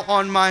it out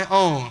on my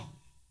own.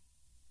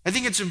 I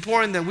think it's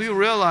important that we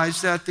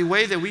realize that the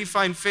way that we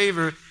find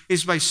favor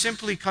is by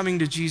simply coming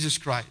to Jesus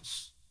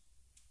Christ.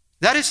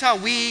 That is how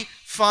we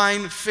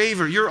find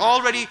favor. You're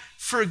already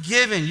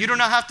forgiven. You do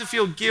not have to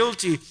feel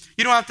guilty.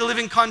 You don't have to live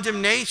in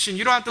condemnation.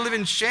 You don't have to live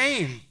in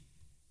shame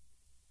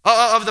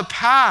of the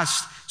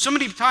past. So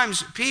many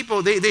times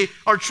people, they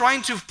are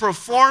trying to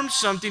perform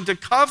something to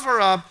cover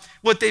up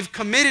what they've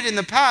committed in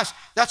the past.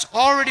 That's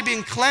already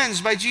been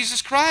cleansed by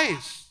Jesus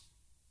Christ.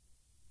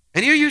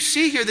 And here you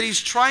see here that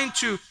he's trying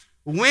to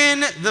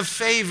win the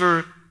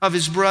favor of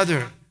his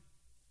brother.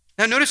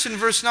 Now notice in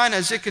verse 9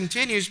 as it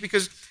continues,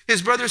 because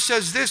his brother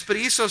says this, but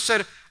Esau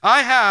said,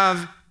 I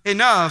have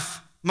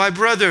enough, my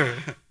brother.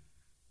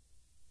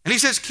 And he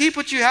says, keep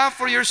what you have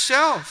for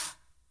yourself.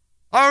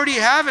 I already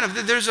have enough.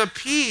 There's a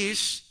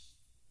peace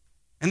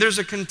and there's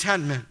a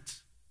contentment.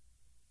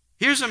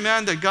 Here's a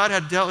man that God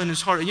had dealt in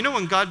his heart. And you know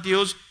when God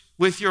deals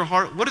with your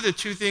heart, what are the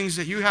two things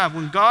that you have?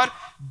 When God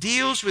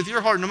deals with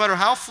your heart, no matter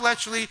how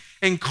fleshly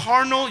and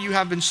carnal you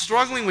have been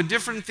struggling with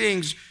different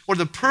things, or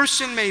the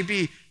person may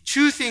be,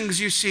 two things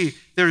you see.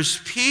 There's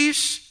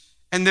peace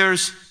and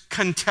there's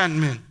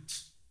contentment.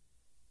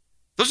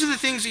 Those are the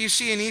things that you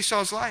see in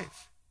Esau's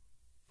life.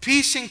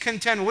 Peace and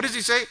contentment. What does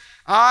he say?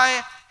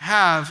 I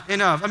have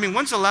enough. I mean,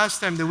 when's the last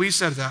time that we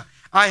said that?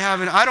 I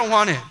have enough. I don't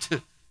want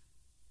it.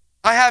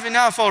 I have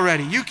enough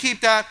already. You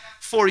keep that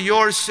for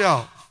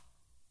yourself.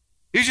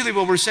 Usually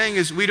what we're saying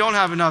is, we don't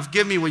have enough.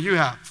 Give me what you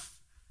have.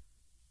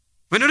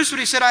 But notice what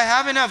he said, I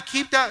have enough.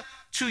 Keep that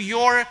to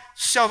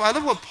yourself. I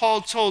love what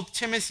Paul told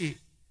Timothy.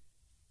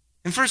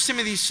 In 1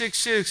 Timothy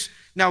 6:6,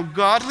 now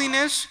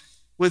godliness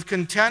with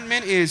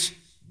contentment is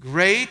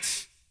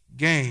great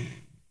gain.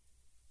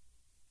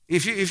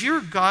 If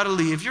you're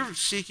godly, if you're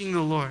seeking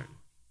the Lord,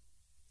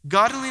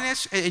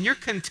 godliness, and you're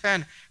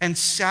content and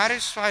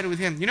satisfied with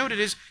him, you know what it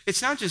is?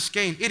 It's not just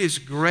gain, it is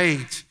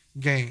great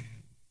gain.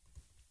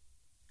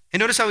 And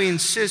notice how he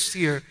insists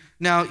here.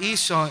 Now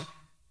Esau,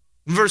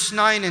 verse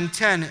 9 and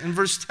 10. In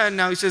verse 10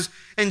 now he says,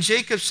 and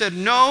Jacob said,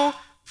 no,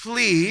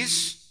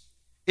 please,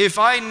 if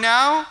I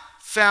now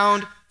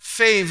found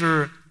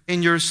favor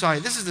in your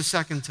sight. This is the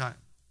second time.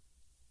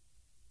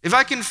 If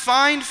I can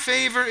find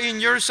favor in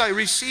your sight,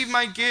 receive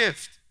my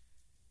gift.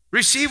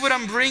 Receive what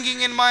I'm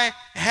bringing in my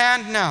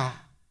hand now.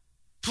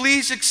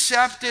 Please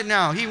accept it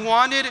now. He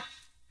wanted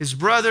his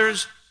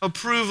brother's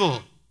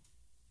approval.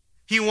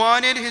 He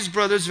wanted his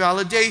brother's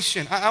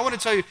validation. I want to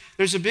tell you,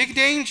 there's a big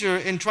danger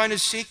in trying to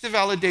seek the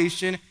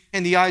validation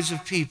in the eyes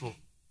of people.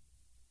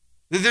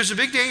 There's a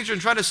big danger in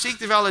trying to seek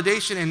the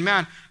validation in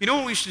man. You know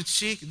when we should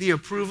seek the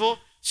approval?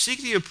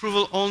 Seek the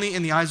approval only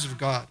in the eyes of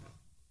God.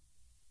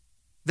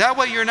 That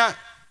way you're not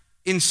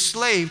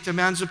enslaved to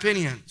man's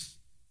opinions.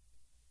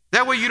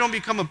 That way you don't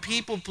become a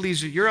people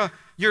pleaser. You're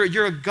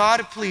a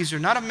God pleaser,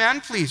 not a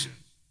man pleaser.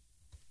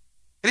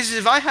 And he says,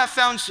 if I have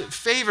found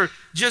favor,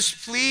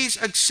 just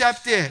please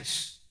accept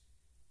this.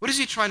 What is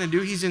he trying to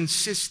do? He's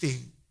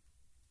insisting.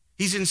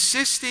 He's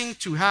insisting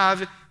to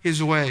have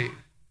his way.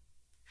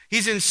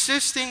 He's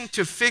insisting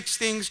to fix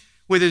things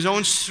with his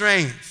own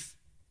strength.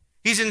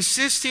 He's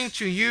insisting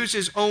to use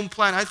his own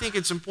plan. I think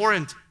it's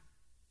important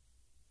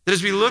that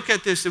as we look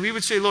at this, that we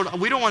would say, Lord,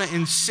 we don't want to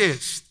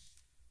insist.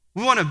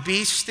 We want to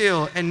be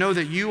still and know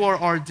that you are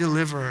our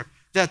deliverer,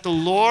 that the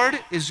Lord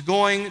is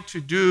going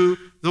to do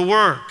the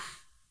work.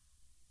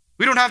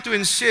 We don't have to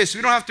insist.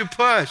 We don't have to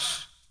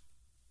push.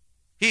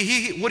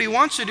 What he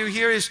wants to do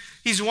here is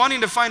he's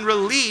wanting to find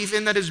relief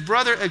in that his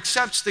brother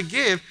accepts the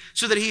gift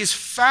so that he is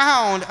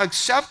found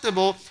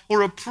acceptable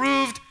or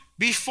approved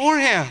before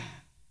him.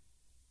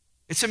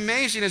 It's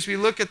amazing as we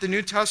look at the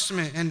New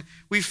Testament and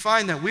we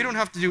find that we don't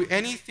have to do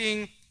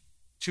anything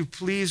to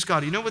please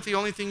God. You know what the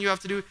only thing you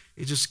have to do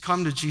is just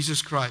come to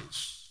Jesus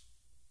Christ.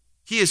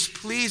 He is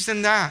pleased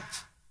in that.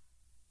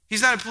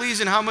 He's not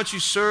pleased in how much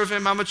you serve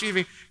him, how much you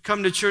even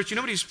come to church. You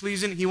know what he's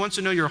pleased in? He wants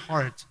to know your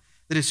heart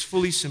that is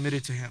fully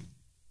submitted to him.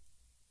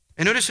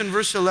 And notice in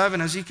verse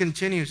 11, as he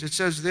continues, it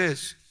says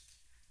this.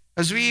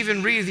 As we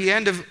even read the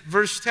end of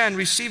verse 10,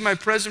 receive my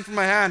present from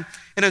my hand,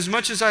 and as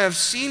much as I have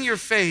seen your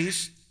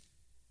face,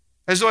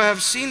 as though I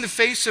have seen the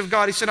face of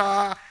God. He said,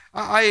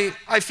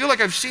 I feel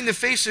like I've seen the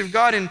face of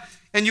God,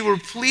 and you were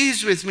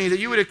pleased with me, that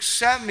you would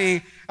accept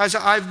me as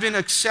I've been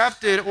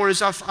accepted, or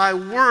as if I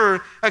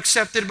were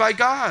accepted by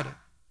God.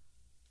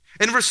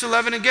 In verse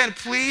 11 again,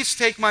 please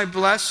take my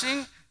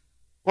blessing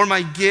or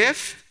my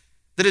gift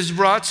that is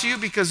brought to you,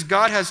 because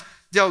God has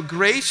dealt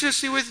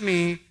graciously with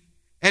me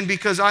and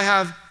because I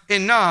have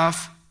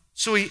enough.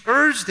 So he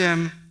urged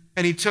him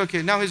and he took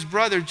it. Now his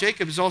brother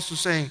Jacob is also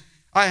saying,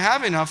 I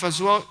have enough as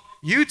well.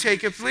 You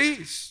take it,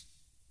 please.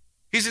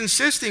 He's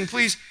insisting,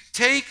 please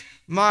take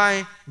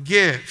my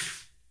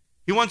gift.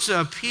 He wants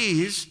to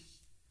appease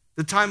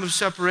the time of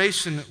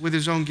separation with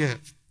his own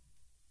gift.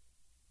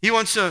 He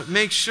wants to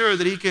make sure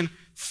that he can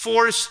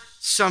force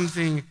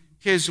something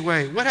his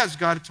way. What has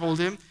God told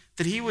him?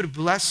 That he would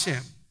bless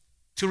him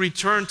to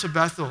return to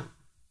Bethel.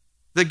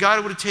 That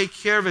God would take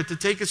care of it, to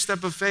take a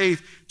step of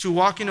faith, to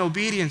walk in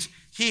obedience.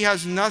 He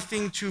has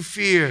nothing to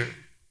fear.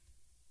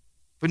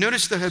 But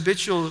notice the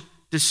habitual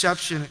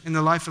deception in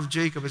the life of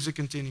Jacob as it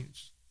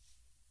continues.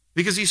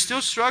 Because he's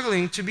still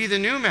struggling to be the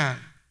new man.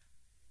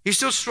 He's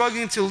still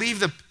struggling to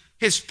leave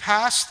his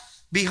past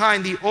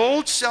behind, the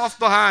old self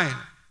behind,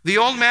 the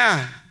old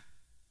man.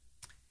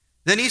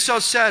 Then Esau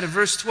said in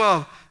verse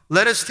 12,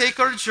 let us take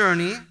our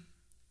journey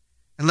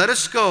and let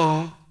us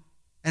go,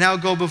 and I'll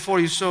go before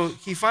you. So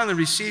he finally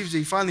receives it.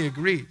 He finally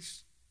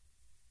agrees.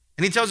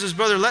 And he tells his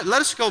brother, let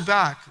us go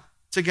back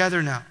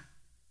together now.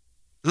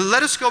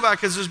 Let us go back,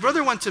 because his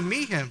brother went to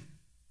meet him.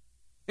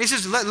 And he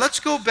says, let's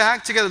go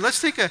back together. Let's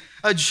take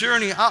a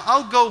journey.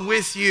 I'll go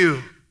with you.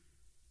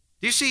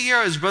 Do you see here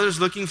how his brother's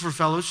looking for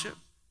fellowship?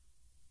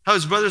 How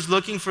his brother's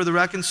looking for the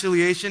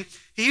reconciliation?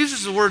 He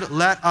uses the word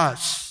let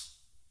us.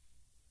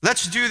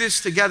 Let's do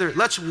this together.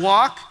 Let's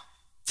walk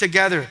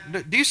together.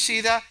 Do you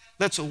see that?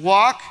 Let's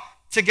walk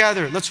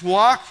together. Let's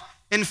walk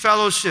in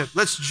fellowship.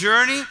 Let's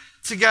journey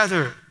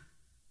together.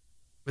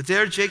 But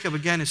there, Jacob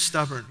again is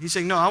stubborn. He's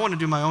saying, no, I want to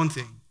do my own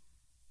thing.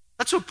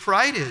 That's what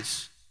pride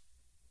is.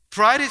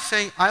 Pride is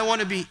saying, I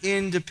want to be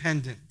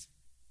independent.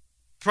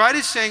 Pride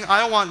is saying,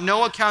 I want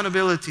no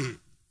accountability.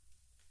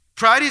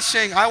 Pride is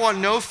saying, I want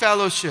no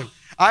fellowship.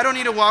 I don't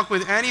need to walk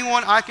with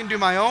anyone. I can do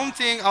my own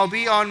thing. I'll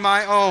be on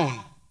my own.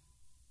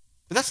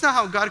 But that's not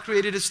how God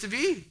created us to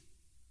be.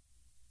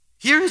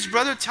 Here his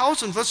brother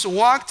tells him, let's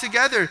walk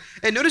together.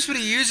 And notice what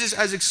he uses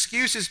as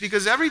excuses,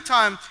 because every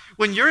time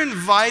when you're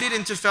invited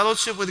into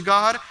fellowship with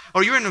God,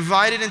 or you're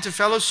invited into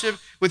fellowship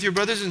with your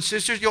brothers and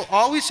sisters, you'll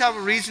always have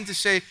a reason to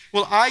say,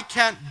 well, I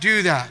can't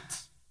do that.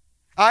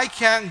 I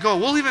can't go.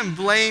 We'll even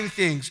blame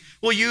things.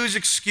 We'll use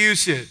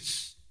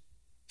excuses.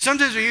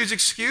 Sometimes we use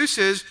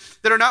excuses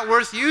that are not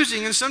worth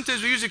using, and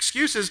sometimes we use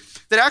excuses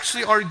that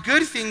actually are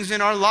good things in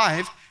our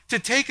life to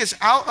take us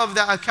out of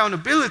that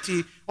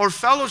accountability or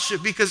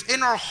fellowship, because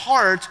in our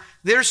heart,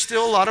 there's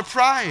still a lot of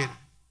pride.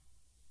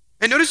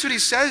 And notice what he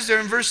says there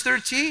in verse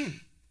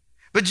 13.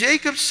 But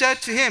Jacob said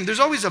to him,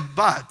 there's always a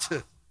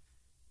but.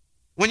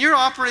 When you're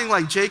operating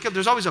like Jacob,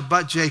 there's always a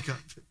but Jacob.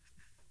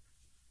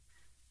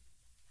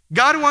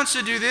 God wants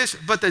to do this,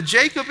 but the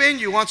Jacob in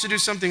you wants to do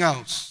something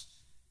else.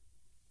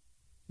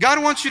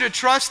 God wants you to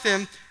trust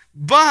him,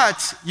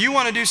 but you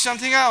want to do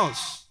something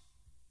else.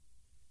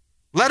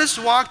 Let us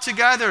walk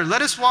together.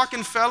 Let us walk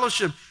in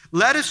fellowship.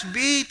 Let us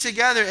be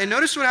together. And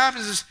notice what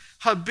happens is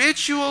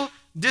habitual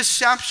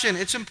deception.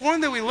 It's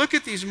important that we look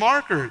at these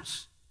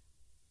markers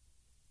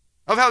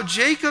of how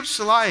Jacob's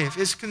life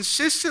is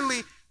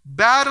consistently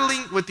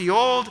battling with the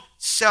old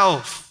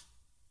self.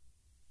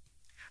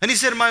 And he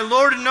said, my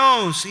Lord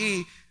knows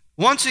he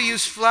wants to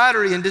use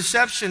flattery and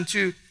deception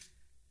to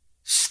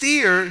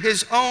steer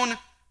his own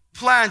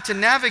plan, to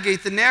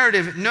navigate the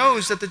narrative. It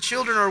knows that the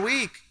children are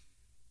weak,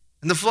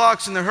 and the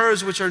flocks and the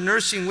herds which are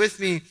nursing with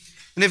me.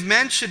 And if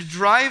men should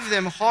drive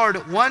them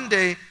hard, one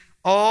day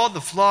all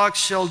the flocks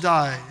shall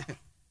die.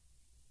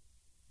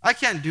 I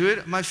can't do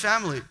it, my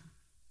family.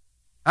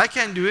 I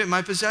can't do it,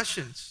 my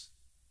possessions.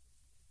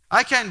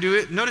 I can't do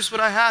it. Notice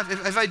what I have.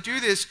 If I do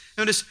this,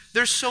 notice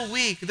they're so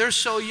weak, they're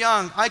so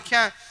young. I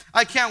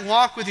can't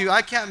walk with you.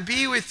 I can't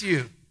be with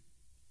you.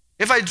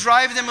 If I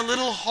drive them a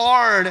little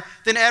hard,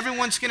 then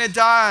everyone's going to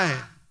die.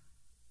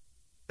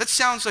 That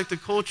sounds like the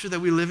culture that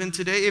we live in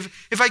today.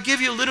 If I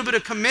give you a little bit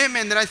of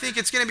commitment, then I think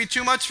it's going to be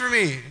too much for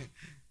me.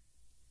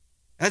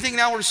 And I think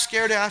now we're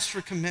scared to ask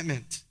for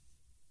commitment.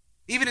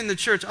 Even in the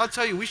church, I'll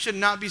tell you, we should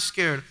not be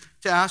scared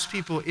to ask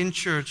people in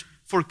church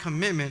for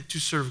commitment to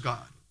serve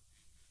God.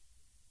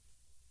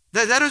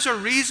 That is a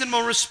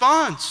reasonable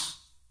response.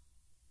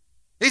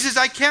 He says,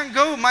 I can't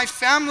go. My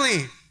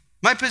family,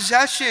 my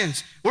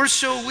possessions, we're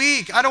so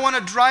weak. I don't want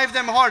to drive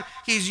them hard.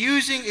 He's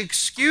using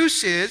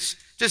excuses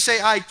to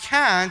say, I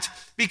can't,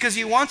 because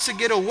he wants to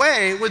get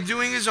away with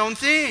doing his own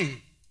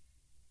thing.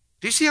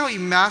 Do you see how he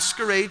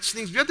masquerades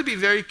things? We have to be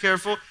very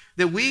careful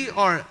that we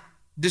are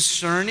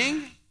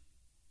discerning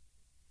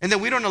and that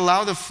we don't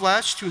allow the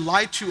flesh to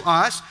lie to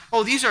us.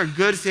 Oh, these are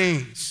good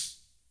things.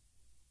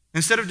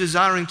 Instead of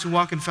desiring to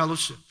walk in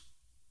fellowship.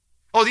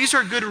 Oh, these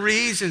are good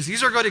reasons.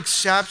 These are good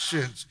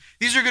exceptions.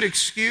 These are good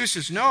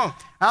excuses. No,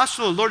 ask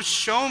the Lord,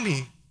 show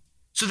me,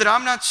 so that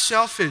I'm not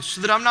selfish,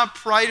 so that I'm not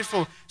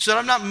prideful, so that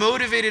I'm not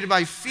motivated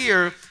by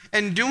fear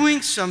and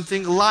doing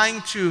something,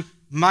 lying to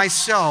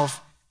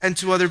myself and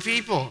to other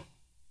people.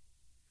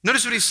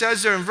 Notice what he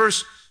says there in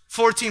verse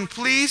 14.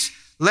 Please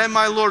let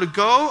my Lord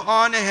go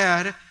on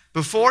ahead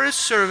before his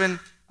servant.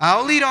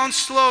 I'll lead on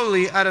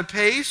slowly at a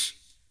pace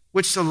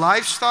which the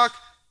livestock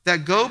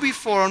that go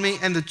before me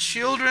and the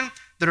children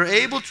that are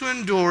able to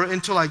endure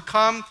until I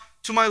come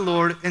to my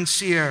Lord in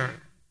Seir.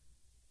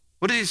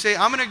 What does he say?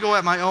 I'm going to go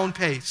at my own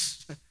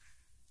pace.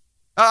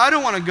 I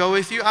don't want to go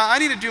with you. I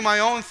need to do my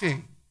own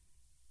thing.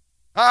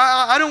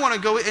 I don't want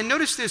to go. And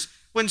notice this,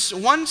 when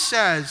one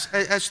says,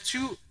 as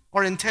two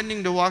are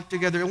intending to walk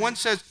together, and one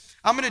says,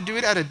 I'm going to do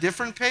it at a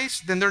different pace,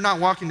 then they're not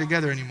walking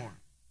together anymore.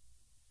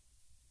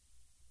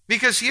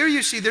 Because here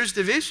you see there's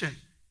division.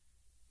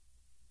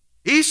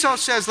 Esau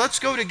says, let's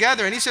go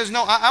together. And he says,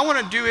 no, I want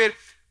to do it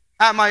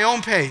at my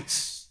own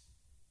pace.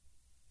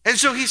 And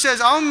so he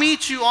says, I'll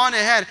meet you on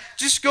ahead.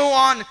 Just go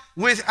on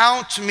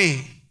without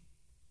me.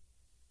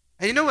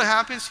 And you know what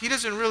happens? He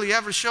doesn't really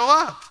ever show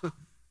up.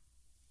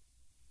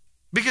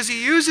 Because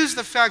he uses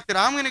the fact that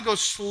I'm going to go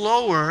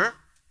slower,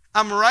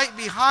 I'm right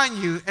behind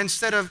you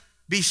instead of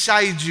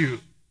beside you.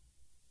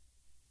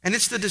 And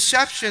it's the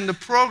deception, the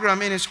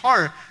program in his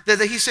heart, that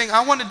he's saying,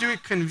 I want to do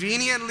it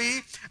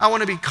conveniently, I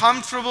want to be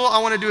comfortable,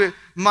 I want to do it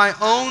my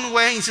own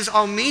way. He says,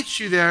 I'll meet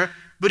you there,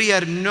 but he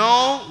had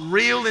no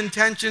real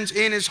intentions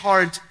in his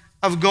heart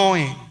of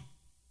going.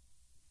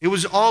 It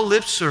was all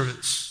lip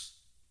service.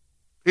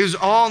 It was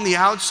all on the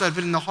outside,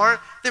 but in the heart,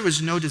 there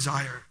was no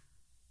desire.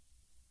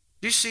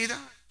 Do you see that?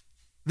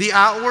 The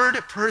outward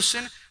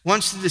person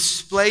wants to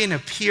display an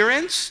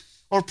appearance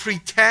or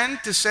pretend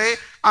to say,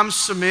 I'm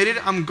submitted,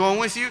 I'm going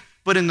with you,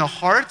 but in the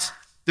heart,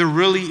 there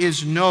really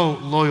is no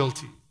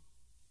loyalty.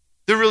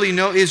 There really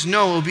is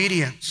no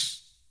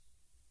obedience.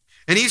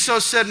 And Esau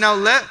said, now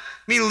let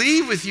me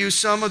leave with you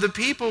some of the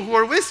people who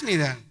are with me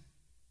then.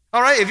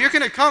 All right, if you're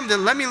going to come,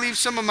 then let me leave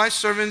some of my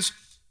servants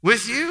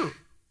with you.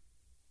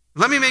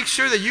 Let me make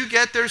sure that you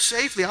get there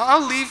safely.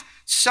 I'll leave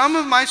some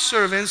of my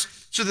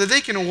servants so that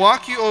they can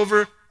walk you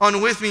over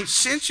on with me,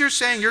 since you're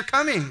saying you're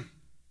coming.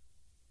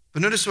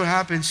 But notice what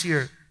happens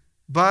here.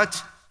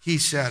 But he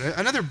said,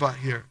 another but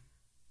here.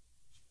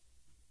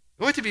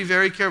 We have to be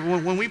very careful.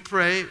 When we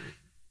pray,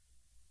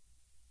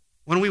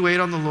 when we wait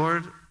on the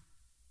Lord,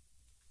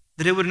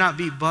 that it would not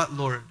be, but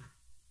Lord.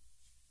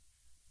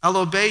 I'll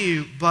obey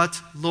you,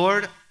 but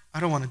Lord, I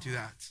don't want to do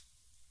that.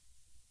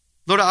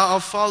 Lord, I'll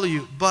follow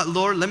you, but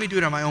Lord, let me do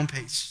it at my own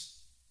pace.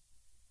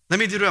 Let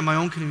me do it at my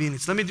own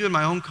convenience. Let me do it at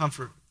my own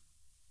comfort.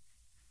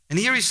 And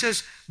here he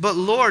says, but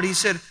Lord, he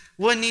said,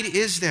 what need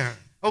is there?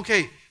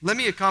 Okay, let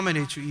me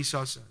accommodate you,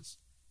 Esau says.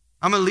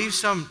 I'm going to leave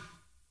some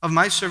of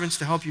my servants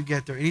to help you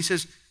get there. And he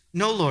says,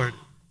 no, Lord.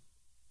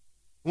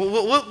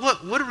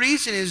 What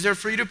reason is there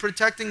for you to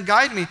protect and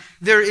guide me?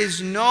 There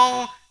is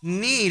no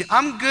need.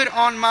 I'm good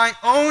on my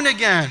own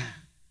again.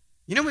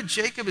 You know what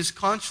Jacob is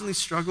constantly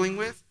struggling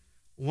with?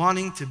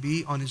 Wanting to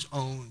be on his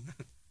own.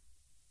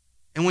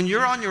 And when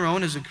you're on your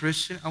own as a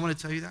Christian, I want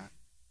to tell you that.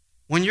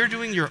 When you're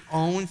doing your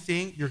own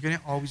thing, you're going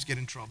to always get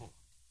in trouble.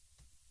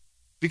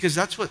 Because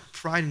that's what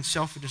pride and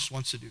selfishness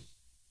wants to do.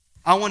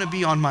 I want to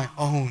be on my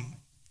own.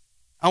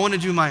 I want to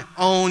do my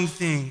own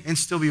thing and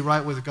still be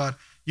right with God.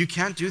 You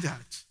can't do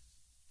that.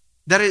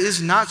 That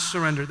is not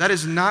surrender. That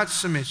is not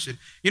submission.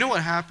 You know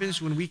what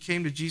happens when we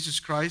came to Jesus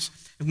Christ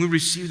and we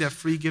received that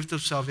free gift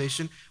of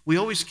salvation? We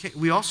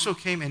also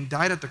came and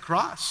died at the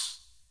cross.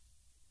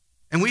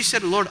 And we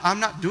said, Lord, I'm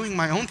not doing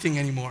my own thing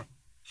anymore.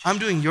 I'm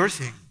doing your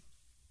thing.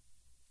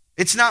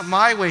 It's not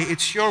my way,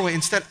 it's your way.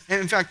 In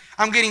fact,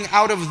 I'm getting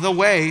out of the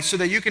way so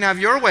that you can have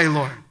your way,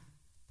 Lord.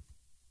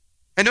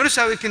 And notice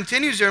how it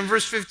continues there in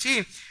verse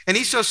 15. And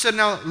Esau said,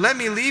 now let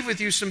me leave with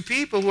you some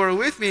people who are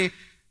with me.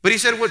 But he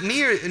said, what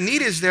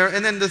need is there?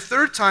 And then the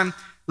third time,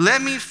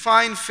 let me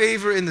find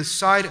favor in the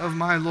sight of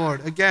my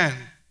Lord. Again,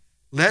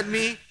 let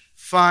me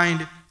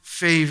find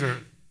favor.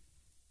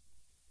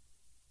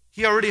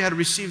 He already had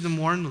received them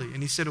warmly.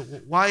 And he said,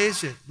 why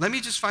is it? Let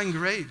me just find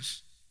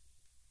grace.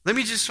 Let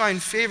me just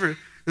find favor.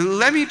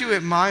 Let me do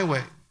it my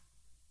way.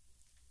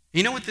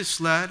 You know what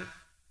this led?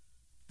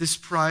 This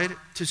pride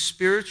to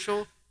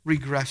spiritual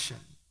regression.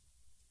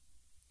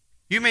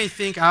 You may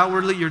think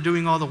outwardly you're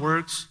doing all the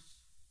works.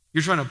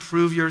 You're trying to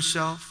prove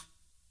yourself.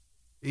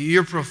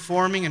 You're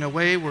performing in a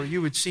way where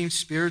you would seem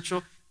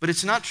spiritual, but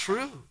it's not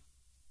true.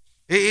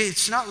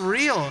 It's not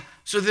real.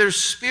 So there's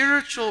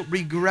spiritual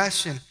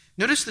regression.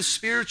 Notice the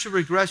spiritual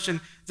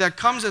regression that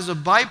comes as a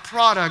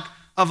byproduct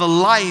of a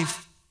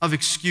life of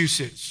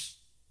excuses.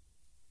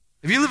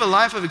 If you live a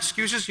life of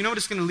excuses, you know what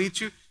it's going to lead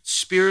to?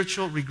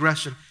 Spiritual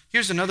regression.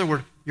 Here's another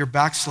word, you're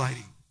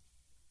backsliding.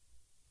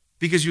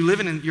 Because you live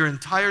in your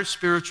entire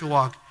spiritual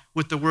walk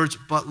with the words,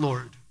 but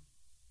Lord.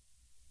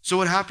 So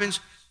what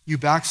happens? You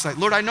backslide.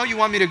 Lord, I know you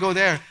want me to go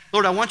there.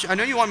 Lord, I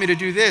know you want me to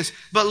do this.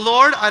 But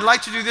Lord, I'd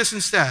like to do this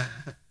instead.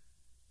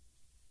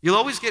 You'll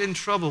always get in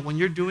trouble when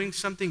you're doing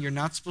something you're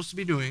not supposed to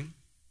be doing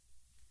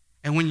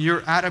and when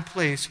you're at a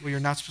place where you're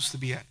not supposed to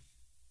be at.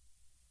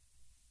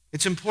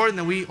 It's important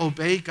that we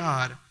obey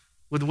God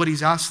with what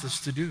he's asked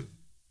us to do.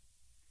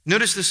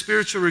 Notice the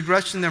spiritual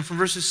regression then from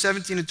verses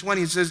 17 to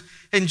 20. It says,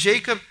 and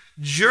Jacob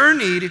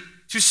journeyed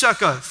to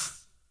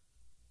Succoth.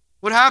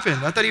 What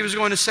happened? I thought he was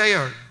going to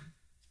Seir.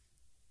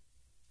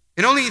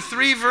 In only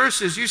 3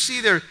 verses, you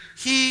see there,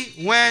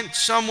 he went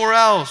somewhere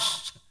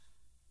else.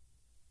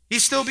 He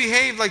still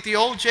behaved like the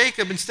old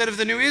Jacob instead of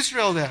the new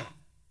Israel there.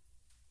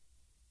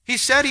 He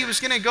said he was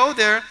going to go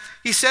there.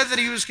 He said that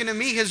he was going to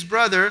meet his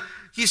brother.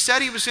 He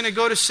said he was going to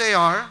go to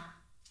Seir.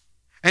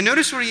 And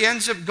notice where he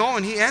ends up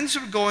going. He ends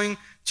up going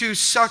to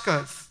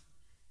Succoth.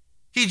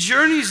 He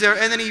journeys there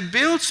and then he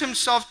builds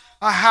himself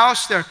a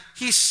house there.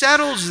 He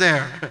settles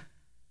there.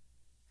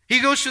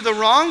 He goes to the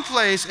wrong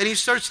place and he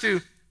starts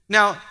to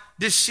now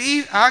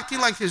deceive, acting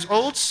like his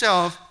old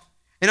self.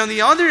 And on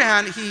the other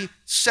hand, he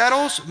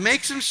settles,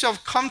 makes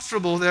himself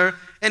comfortable there,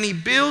 and he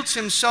builds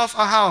himself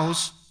a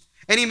house.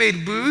 And he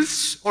made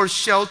booths or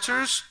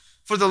shelters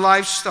for the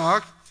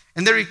livestock.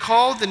 And there he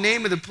called the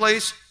name of the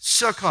place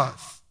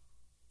Succoth.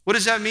 What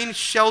does that mean?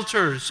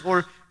 Shelters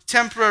or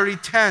temporary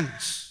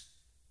tents.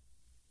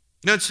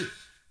 You know, it's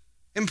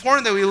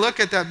important that we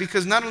look at that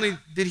because not only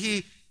did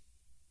he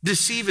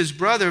deceive his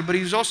brother, but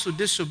he was also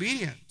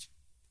disobedient.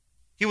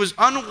 He was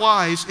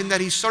unwise in that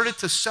he started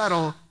to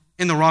settle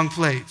in the wrong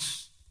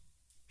place.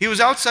 He was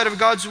outside of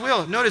God's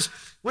will. Notice,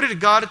 what did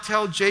God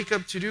tell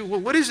Jacob to do?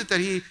 What is it that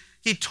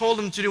he told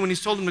him to do when he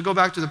told him to go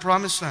back to the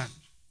promised land?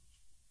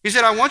 He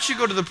said, I want you to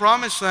go to the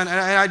promised land, and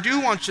I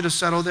do want you to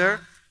settle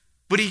there.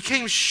 But he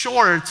came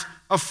short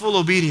of full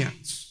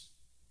obedience.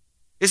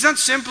 It's not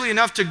simply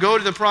enough to go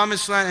to the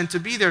promised land and to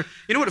be there.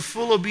 You know what a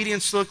full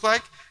obedience looked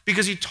like?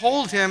 Because he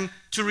told him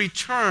to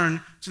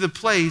return to the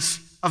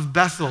place of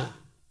Bethel.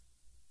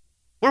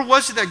 Where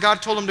was it that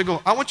God told him to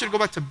go? I want you to go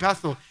back to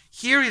Bethel.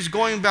 Here he's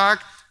going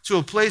back to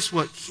a place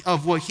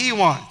of what he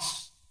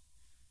wants.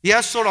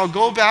 Yes, Lord, I'll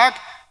go back,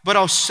 but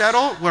I'll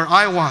settle where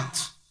I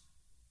want.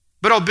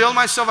 But I'll build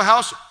myself a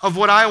house of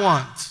what I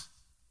want.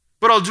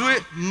 But I'll do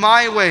it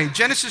my way.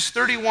 Genesis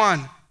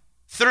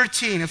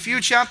 31:13, a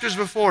few chapters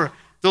before,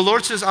 the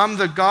Lord says, I'm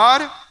the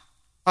God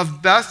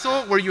of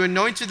Bethel, where you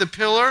anointed the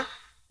pillar,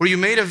 where you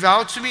made a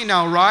vow to me.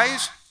 Now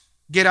rise,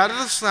 get out of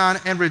this land,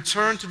 and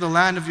return to the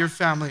land of your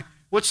family.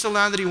 What's the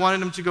land that he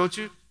wanted him to go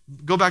to?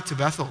 Go back to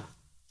Bethel.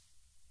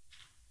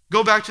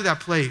 Go back to that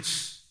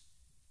place.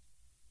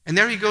 And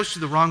there he goes to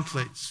the wrong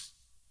place.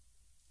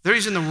 There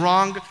he's in the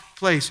wrong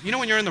place. You know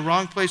when you're in the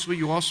wrong place, what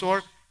you also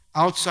are?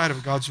 Outside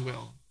of God's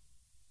will.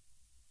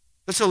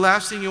 That's the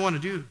last thing you want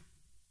to do.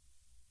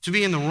 To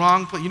be in the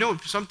wrong place. You know,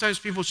 sometimes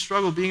people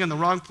struggle being in the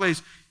wrong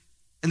place.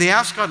 And they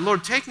ask God,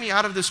 Lord, take me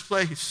out of this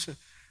place.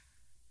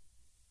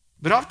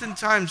 But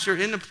oftentimes you're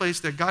in a place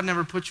that God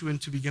never put you in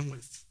to begin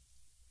with.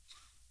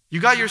 You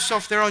got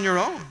yourself there on your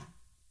own.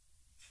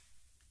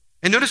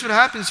 And notice what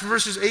happens,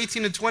 verses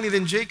 18 and 20.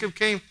 Then Jacob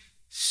came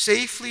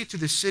safely to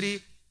the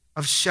city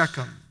of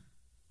Shechem.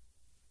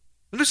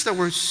 Notice that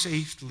word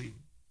safely.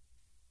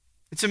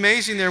 It's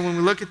amazing there when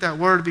we look at that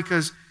word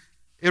because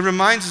it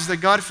reminds us that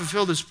God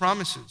fulfilled his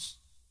promises.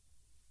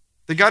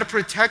 That God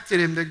protected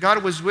him, that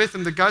God was with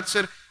him, that God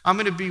said, I'm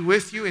going to be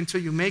with you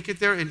until you make it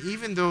there. And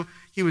even though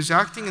he was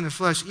acting in the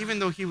flesh, even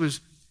though he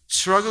was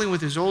struggling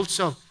with his old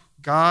self,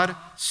 God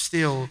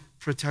still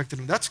protected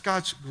him. That's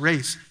God's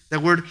grace,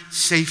 that word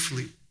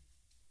safely.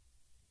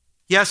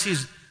 Yes,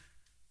 he's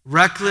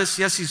reckless.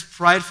 Yes, he's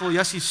prideful.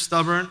 Yes, he's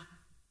stubborn.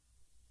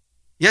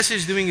 Yes,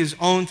 he's doing his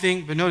own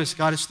thing, but notice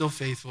God is still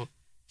faithful.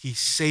 He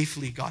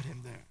safely got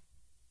him there.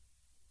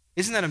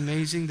 Isn't that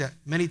amazing that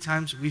many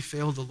times we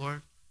fail the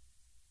Lord?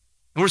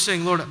 And we're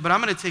saying, Lord, but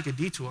I'm going to take a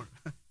detour.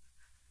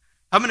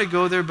 I'm going to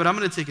go there, but I'm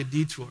going to take a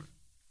detour.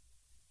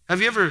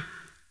 Have you ever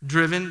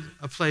driven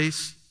a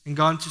place and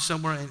gone to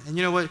somewhere, and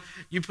you know what?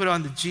 You put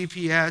on the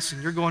GPS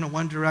and you're going in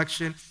one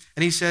direction,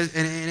 and he says,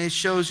 and it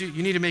shows you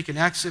need to make an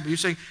exit, but you're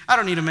saying, I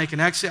don't need to make an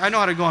exit. I know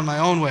how to go on my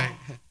own way.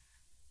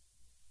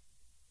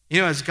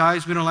 You know, as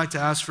guys, we don't like to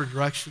ask for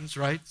directions,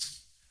 right?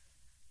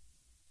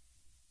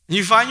 And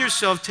you find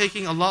yourself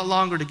taking a lot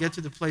longer to get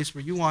to the place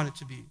where you want it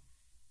to be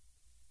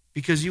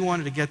because you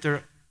wanted to get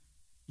there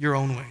your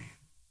own way.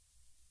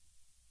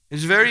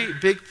 It's a very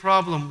big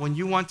problem when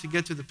you want to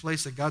get to the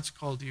place that God's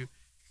called you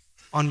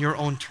on your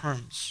own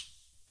terms.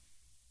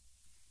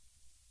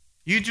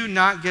 You do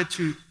not get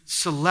to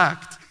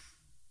select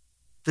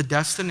the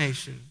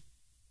destination,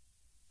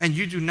 and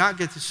you do not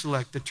get to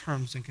select the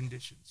terms and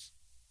conditions.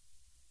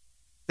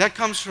 That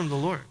comes from the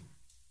Lord.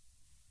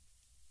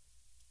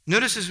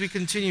 Notice as we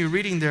continue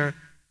reading there,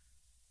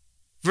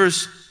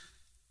 verse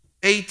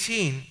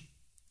 18,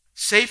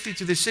 safely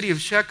to the city of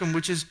Shechem,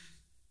 which is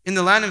in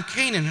the land of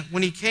Canaan,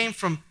 when he came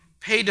from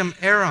Padam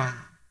Aram.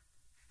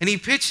 And he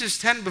pitched his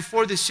tent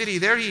before the city.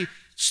 There he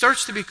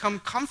starts to become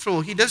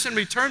comfortable. He doesn't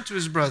return to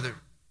his brother.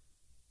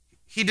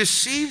 He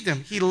deceived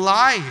him. He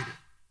lied.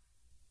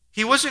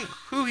 He wasn't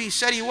who he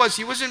said he was.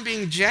 He wasn't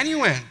being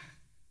genuine.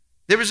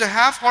 There was a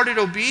half-hearted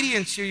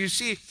obedience here, you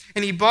see.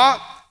 And he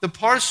bought the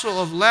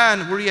parcel of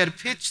land where he had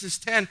pitched his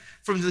tent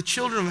from the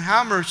children of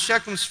Hamor,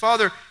 Shechem's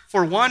father,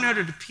 for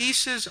 100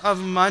 pieces of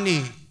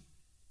money.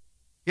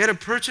 He had to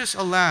purchase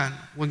a land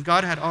when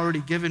God had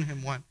already given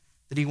him one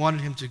that he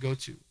wanted him to go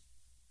to.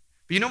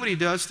 But you know what he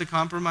does to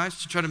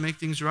compromise, to try to make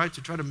things right,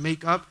 to try to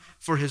make up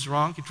for his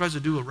wrong? He tries to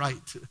do it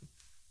right.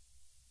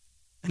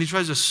 And he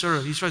tries to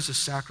serve. He tries to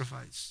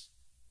sacrifice.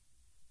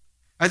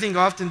 I think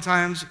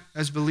oftentimes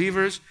as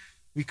believers,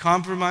 we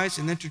compromise,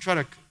 and then to try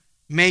to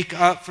make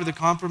up for the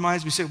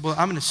compromise, we say, well,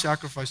 I'm going to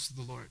sacrifice to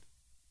the Lord.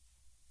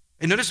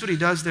 And notice what he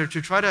does there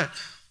to try to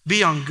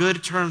be on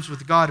good terms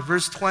with God.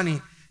 Verse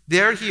 20,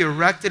 there he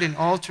erected an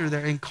altar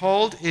there and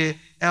called it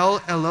El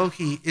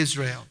Elohi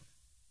Israel.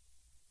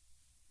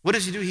 What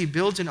does he do? He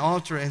builds an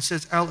altar and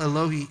says El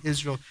Elohi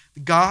Israel.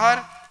 The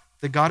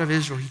God of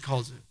Israel, he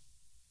calls it.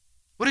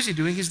 What is he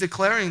doing? He's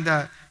declaring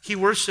that he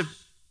worshiped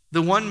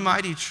the one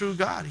mighty true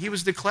God. He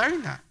was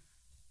declaring that.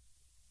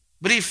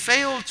 But he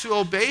failed to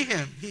obey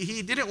him.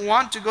 He didn't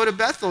want to go to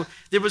Bethel.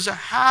 There was a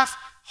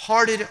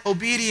half-hearted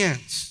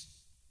obedience.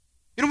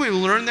 You know what we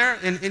learn there?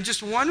 In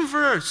just one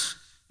verse,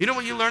 you know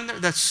what you learn there?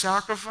 That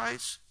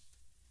sacrifice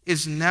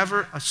is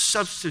never a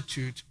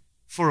substitute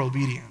for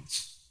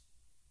obedience.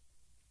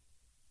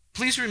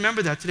 Please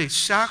remember that today.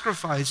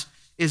 Sacrifice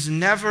is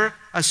never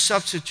a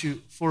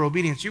substitute for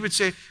obedience. You would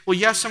say, well,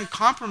 yes, I'm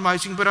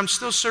compromising, but I'm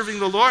still serving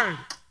the Lord.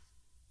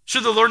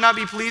 Should the Lord not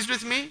be pleased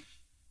with me?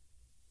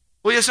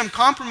 Well, yes, I'm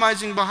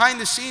compromising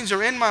behind the scenes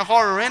or in my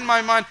heart or in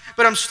my mind,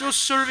 but I'm still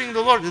serving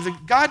the Lord.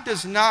 God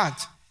does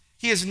not.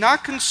 He is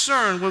not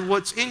concerned with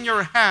what's in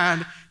your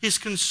hand. He's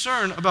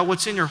concerned about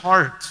what's in your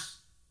heart.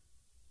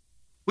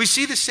 We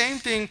see the same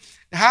thing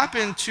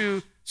happen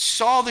to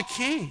Saul the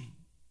king.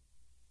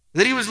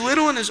 That he was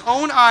little in his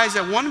own eyes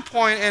at one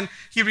point, and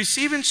he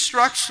received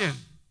instruction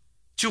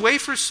to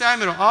wait for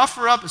Samuel to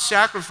offer up a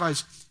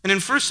sacrifice And in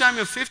 1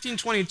 Samuel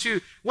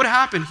 15:22, what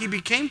happened? He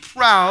became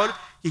proud.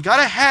 He got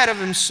ahead of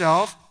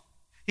himself.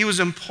 He was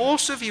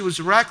impulsive. He was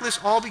reckless,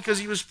 all because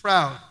he was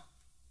proud.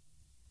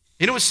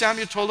 You know what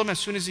Samuel told him as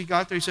soon as he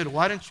got there? He said,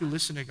 why don't you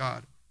listen to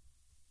God?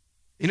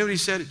 You know what he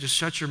said? Just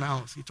shut your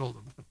mouth, he told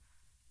him.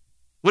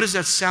 What is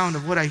that sound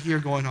of what I hear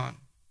going on?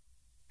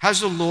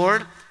 Has the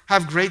Lord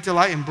have great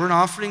delight in burnt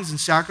offerings and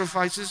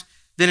sacrifices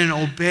than in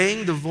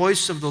obeying the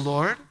voice of the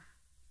Lord?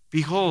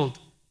 Behold,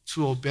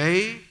 to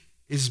obey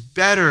is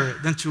better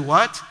than to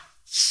what?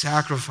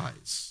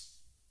 Sacrifice.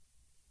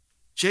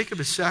 Jacob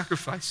is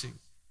sacrificing,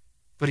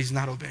 but he's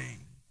not obeying.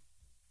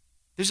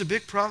 There's a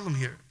big problem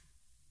here.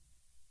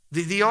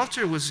 The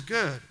altar was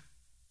good.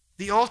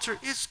 The altar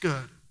is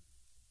good.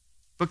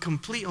 But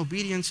complete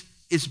obedience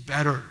is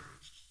better.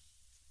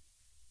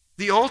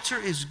 The altar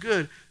is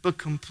good, but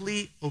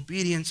complete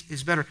obedience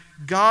is better.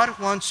 God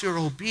wants your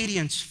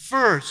obedience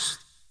first,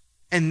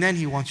 and then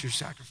he wants your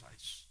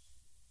sacrifice.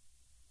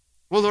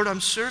 Well, Lord,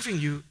 I'm serving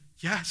you.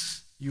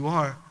 Yes, you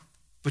are,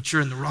 but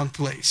you're in the wrong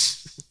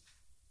place.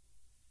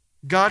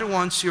 God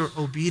wants your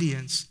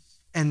obedience,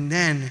 and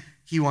then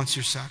he wants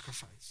your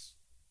sacrifice.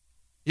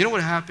 You know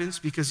what happens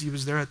because he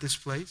was there at this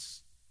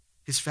place?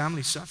 His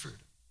family suffered.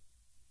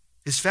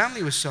 His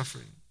family was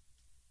suffering.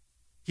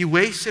 He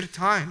wasted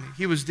time.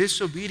 He was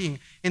disobedient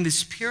in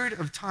this period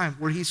of time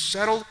where he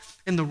settled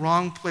in the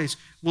wrong place.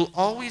 We'll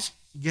always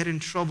get in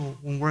trouble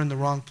when we're in the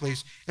wrong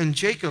place. And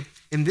Jacob,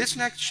 in this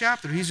next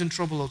chapter, he's in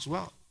trouble as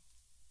well.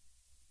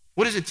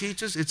 What does it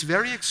teach us? It's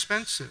very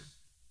expensive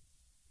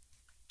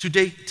to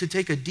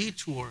take a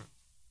detour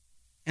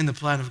in the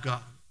plan of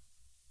God.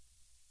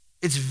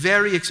 It's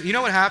very expensive. You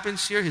know what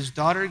happens here? His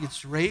daughter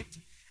gets raped,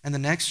 and the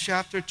next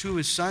chapter, 2 of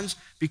his sons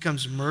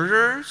becomes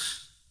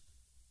murderers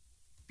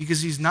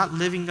because he's not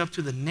living up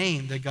to the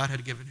name that God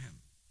had given him.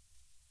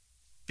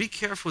 Be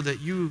careful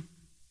that you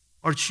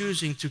are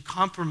choosing to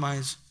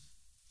compromise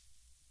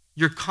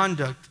your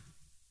conduct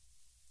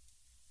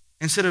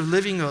instead of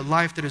living a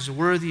life that is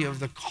worthy of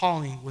the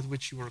calling with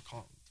which you were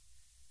called.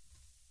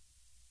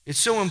 It's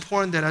so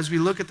important that as we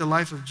look at the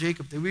life of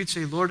Jacob, that we'd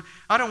say, Lord,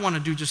 I don't want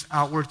to do just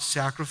outward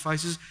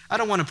sacrifices. I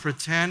don't want to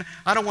pretend.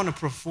 I don't want to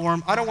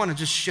perform. I don't want to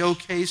just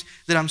showcase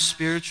that I'm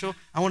spiritual.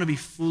 I want to be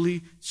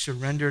fully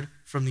surrendered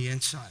from the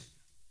inside.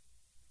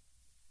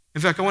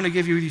 In fact, I want to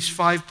give you these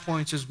 5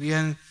 points as we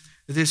end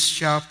this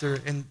chapter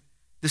and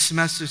this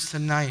message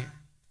tonight.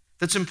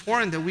 That's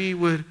important that we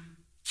would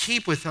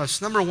keep with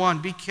us. Number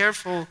 1, be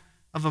careful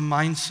of a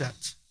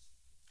mindset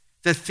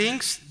that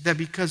thinks that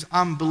because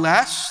I'm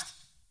blessed,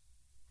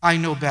 I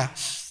know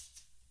best.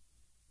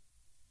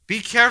 Be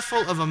careful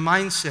of a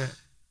mindset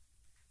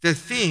that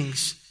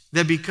thinks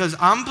that because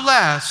I'm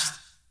blessed,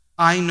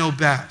 I know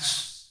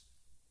best.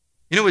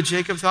 You know what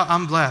Jacob thought?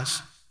 I'm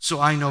blessed, so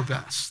I know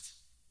best.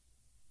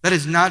 That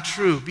is not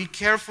true. Be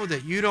careful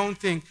that you don't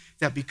think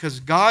that because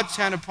God's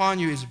hand upon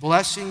you is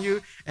blessing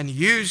you and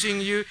using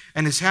you,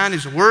 and his hand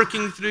is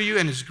working through you,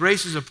 and his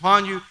grace is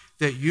upon you,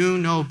 that you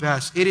know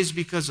best. It is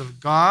because of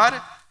God,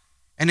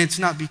 and it's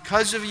not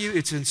because of you,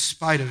 it's in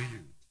spite of you.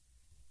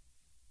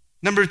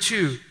 Number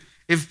 2,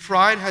 if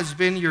pride has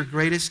been your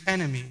greatest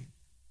enemy,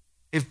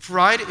 if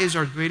pride is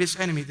our greatest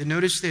enemy, then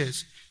notice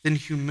this, then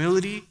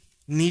humility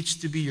needs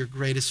to be your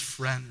greatest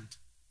friend.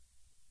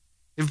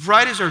 If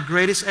pride is our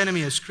greatest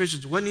enemy as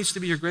Christians, what needs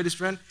to be your greatest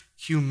friend?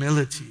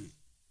 Humility.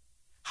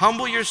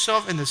 Humble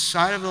yourself in the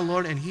sight of the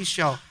Lord, and he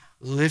shall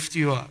lift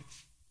you up.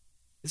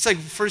 It's like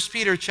 1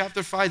 Peter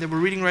chapter 5 that we're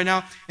reading right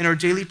now in our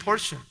daily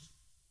portion.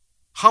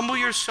 Humble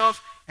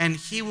yourself, and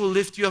he will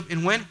lift you up.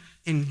 And when?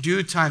 In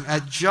due time,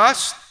 at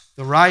just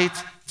the right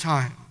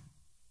time.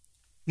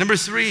 Number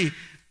 3,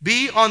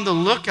 be on the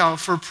lookout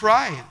for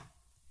pride,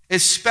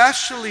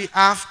 especially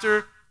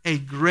after a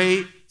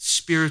great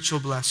spiritual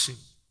blessing.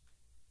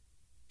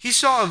 He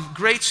saw a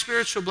great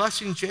spiritual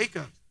blessing,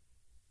 Jacob.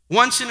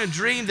 Once in a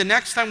dream, the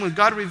next time when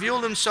God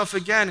revealed himself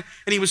again,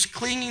 and he was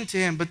clinging to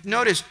him. But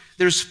notice,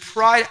 there's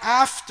pride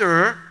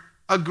after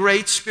a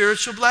great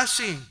spiritual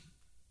blessing.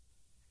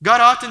 God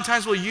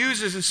oftentimes will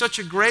use this in such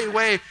a great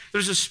way.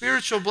 There's a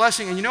spiritual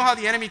blessing. And you know how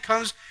the enemy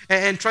comes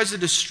and tries to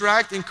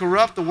distract and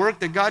corrupt the work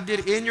that God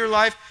did in your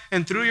life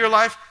and through your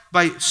life?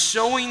 By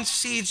sowing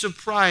seeds of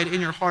pride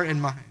in your heart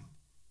and mind.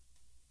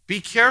 Be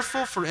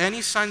careful for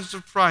any signs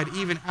of pride,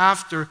 even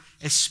after,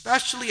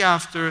 especially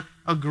after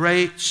a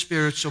great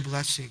spiritual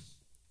blessing.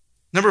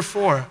 Number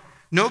 4,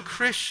 no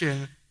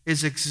Christian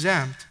is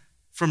exempt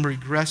from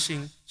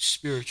regressing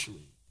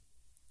spiritually.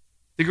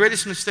 The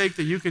greatest mistake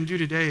that you can do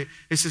today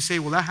is to say,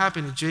 well, that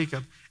happened to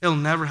Jacob. It'll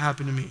never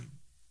happen to me.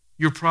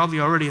 You're probably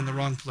already in the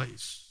wrong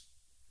place.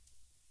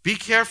 Be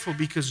careful,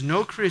 because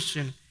no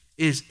Christian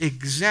is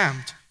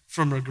exempt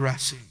from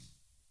regressing,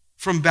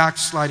 from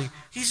backsliding.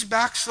 He's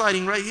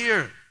backsliding right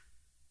here.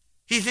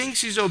 He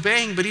thinks he's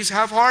obeying, but he's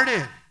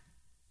half-hearted.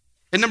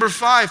 And number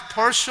 5,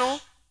 partial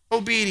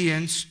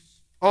obedience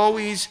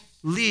always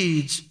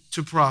leads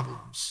to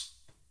problems.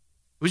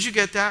 Would you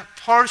get that?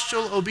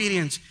 Partial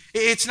obedience.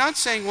 It's not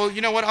saying, well, you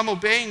know what, I'm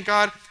obeying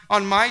God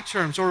on my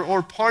terms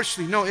or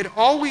partially. No, it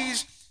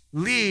always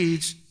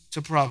leads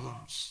to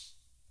problems.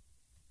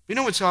 You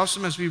know what's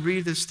awesome as we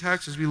read this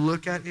text, as we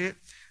look at it?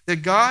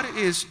 That God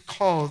is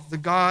called the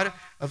God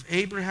of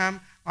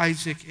Abraham,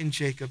 Isaac, and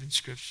Jacob in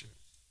Scripture.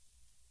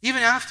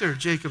 Even after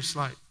Jacob's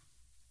life.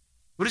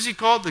 What is he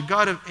called? The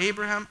God of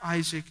Abraham,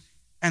 Isaac,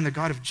 and the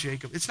God of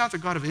Jacob. It's not the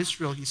God of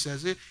Israel, he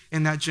says it,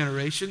 in that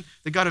generation.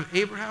 The God of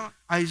Abraham,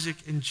 Isaac,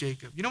 and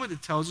Jacob. You know what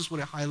it tells us, what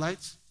it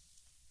highlights?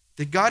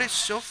 That God is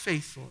so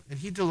faithful, and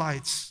he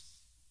delights,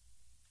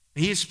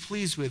 and he is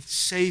pleased with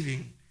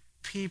saving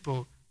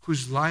people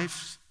whose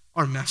lives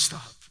are messed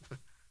up.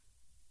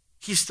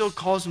 He still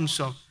calls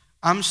himself,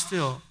 I'm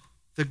still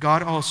the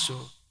God also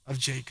of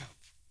Jacob.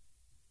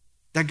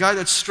 That guy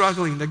that's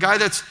struggling, the guy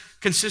that's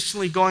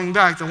consistently going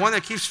back, the one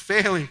that keeps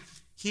failing,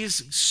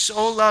 he's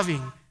so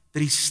loving that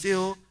he's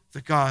still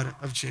the God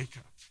of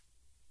Jacob.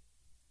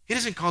 He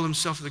doesn't call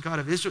himself the God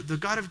of Israel, the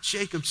God of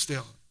Jacob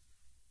still.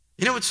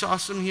 You know what's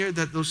awesome here?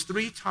 That those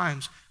 3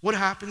 times, what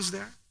happens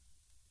there?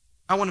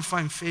 I want to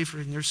find favor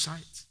in your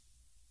sight.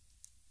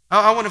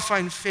 I want to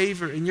find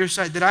favor in your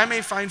sight, that I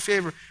may find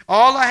favor.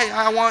 All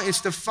I want is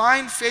to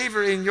find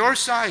favor in your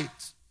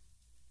sight.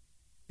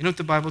 You know what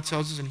the Bible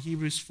tells us in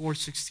Hebrews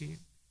 4:16?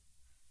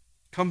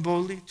 Come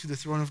boldly to the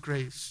throne of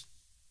grace,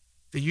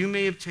 that you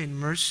may obtain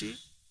mercy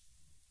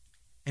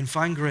and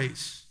find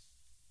grace,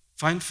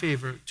 find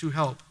favor to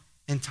help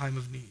in time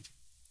of need.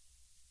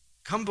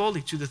 Come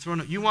boldly to the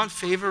throne. You want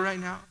favor right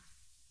now?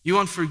 You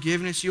want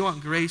forgiveness? You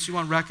want grace? You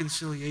want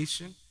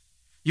reconciliation?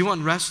 You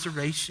want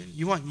restoration?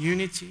 You want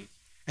unity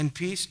and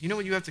peace? You know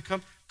what you have to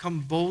come?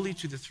 Come boldly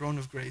to the throne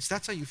of grace.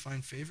 That's how you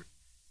find favor.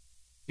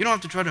 You don't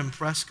have to try to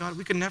impress God.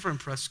 We can never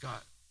impress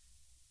God.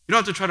 You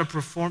don't have to try to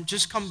perform.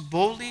 Just come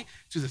boldly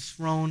to the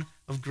throne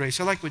of grace.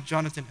 I like what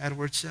Jonathan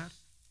Edwards said.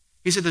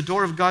 He said the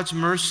door of God's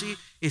mercy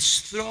is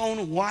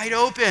thrown wide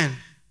open,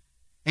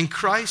 and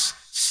Christ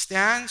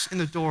stands in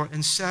the door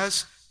and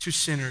says to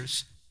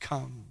sinners,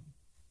 come.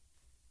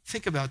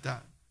 Think about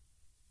that.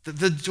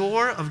 The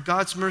door of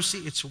God's mercy,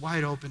 it's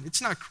wide open.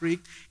 It's not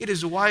creaked. It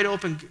is wide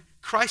open.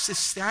 Christ is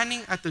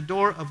standing at the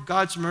door of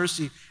God's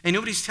mercy, and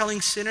nobody's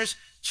telling sinners,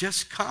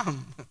 just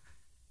come.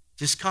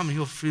 Just come, and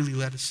he'll freely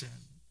let us in.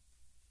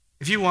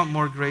 If you want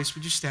more grace,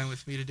 would you stand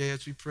with me today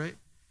as we pray?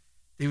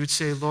 They would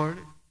say, Lord,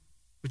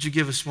 would you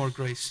give us more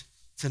grace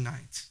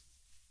tonight?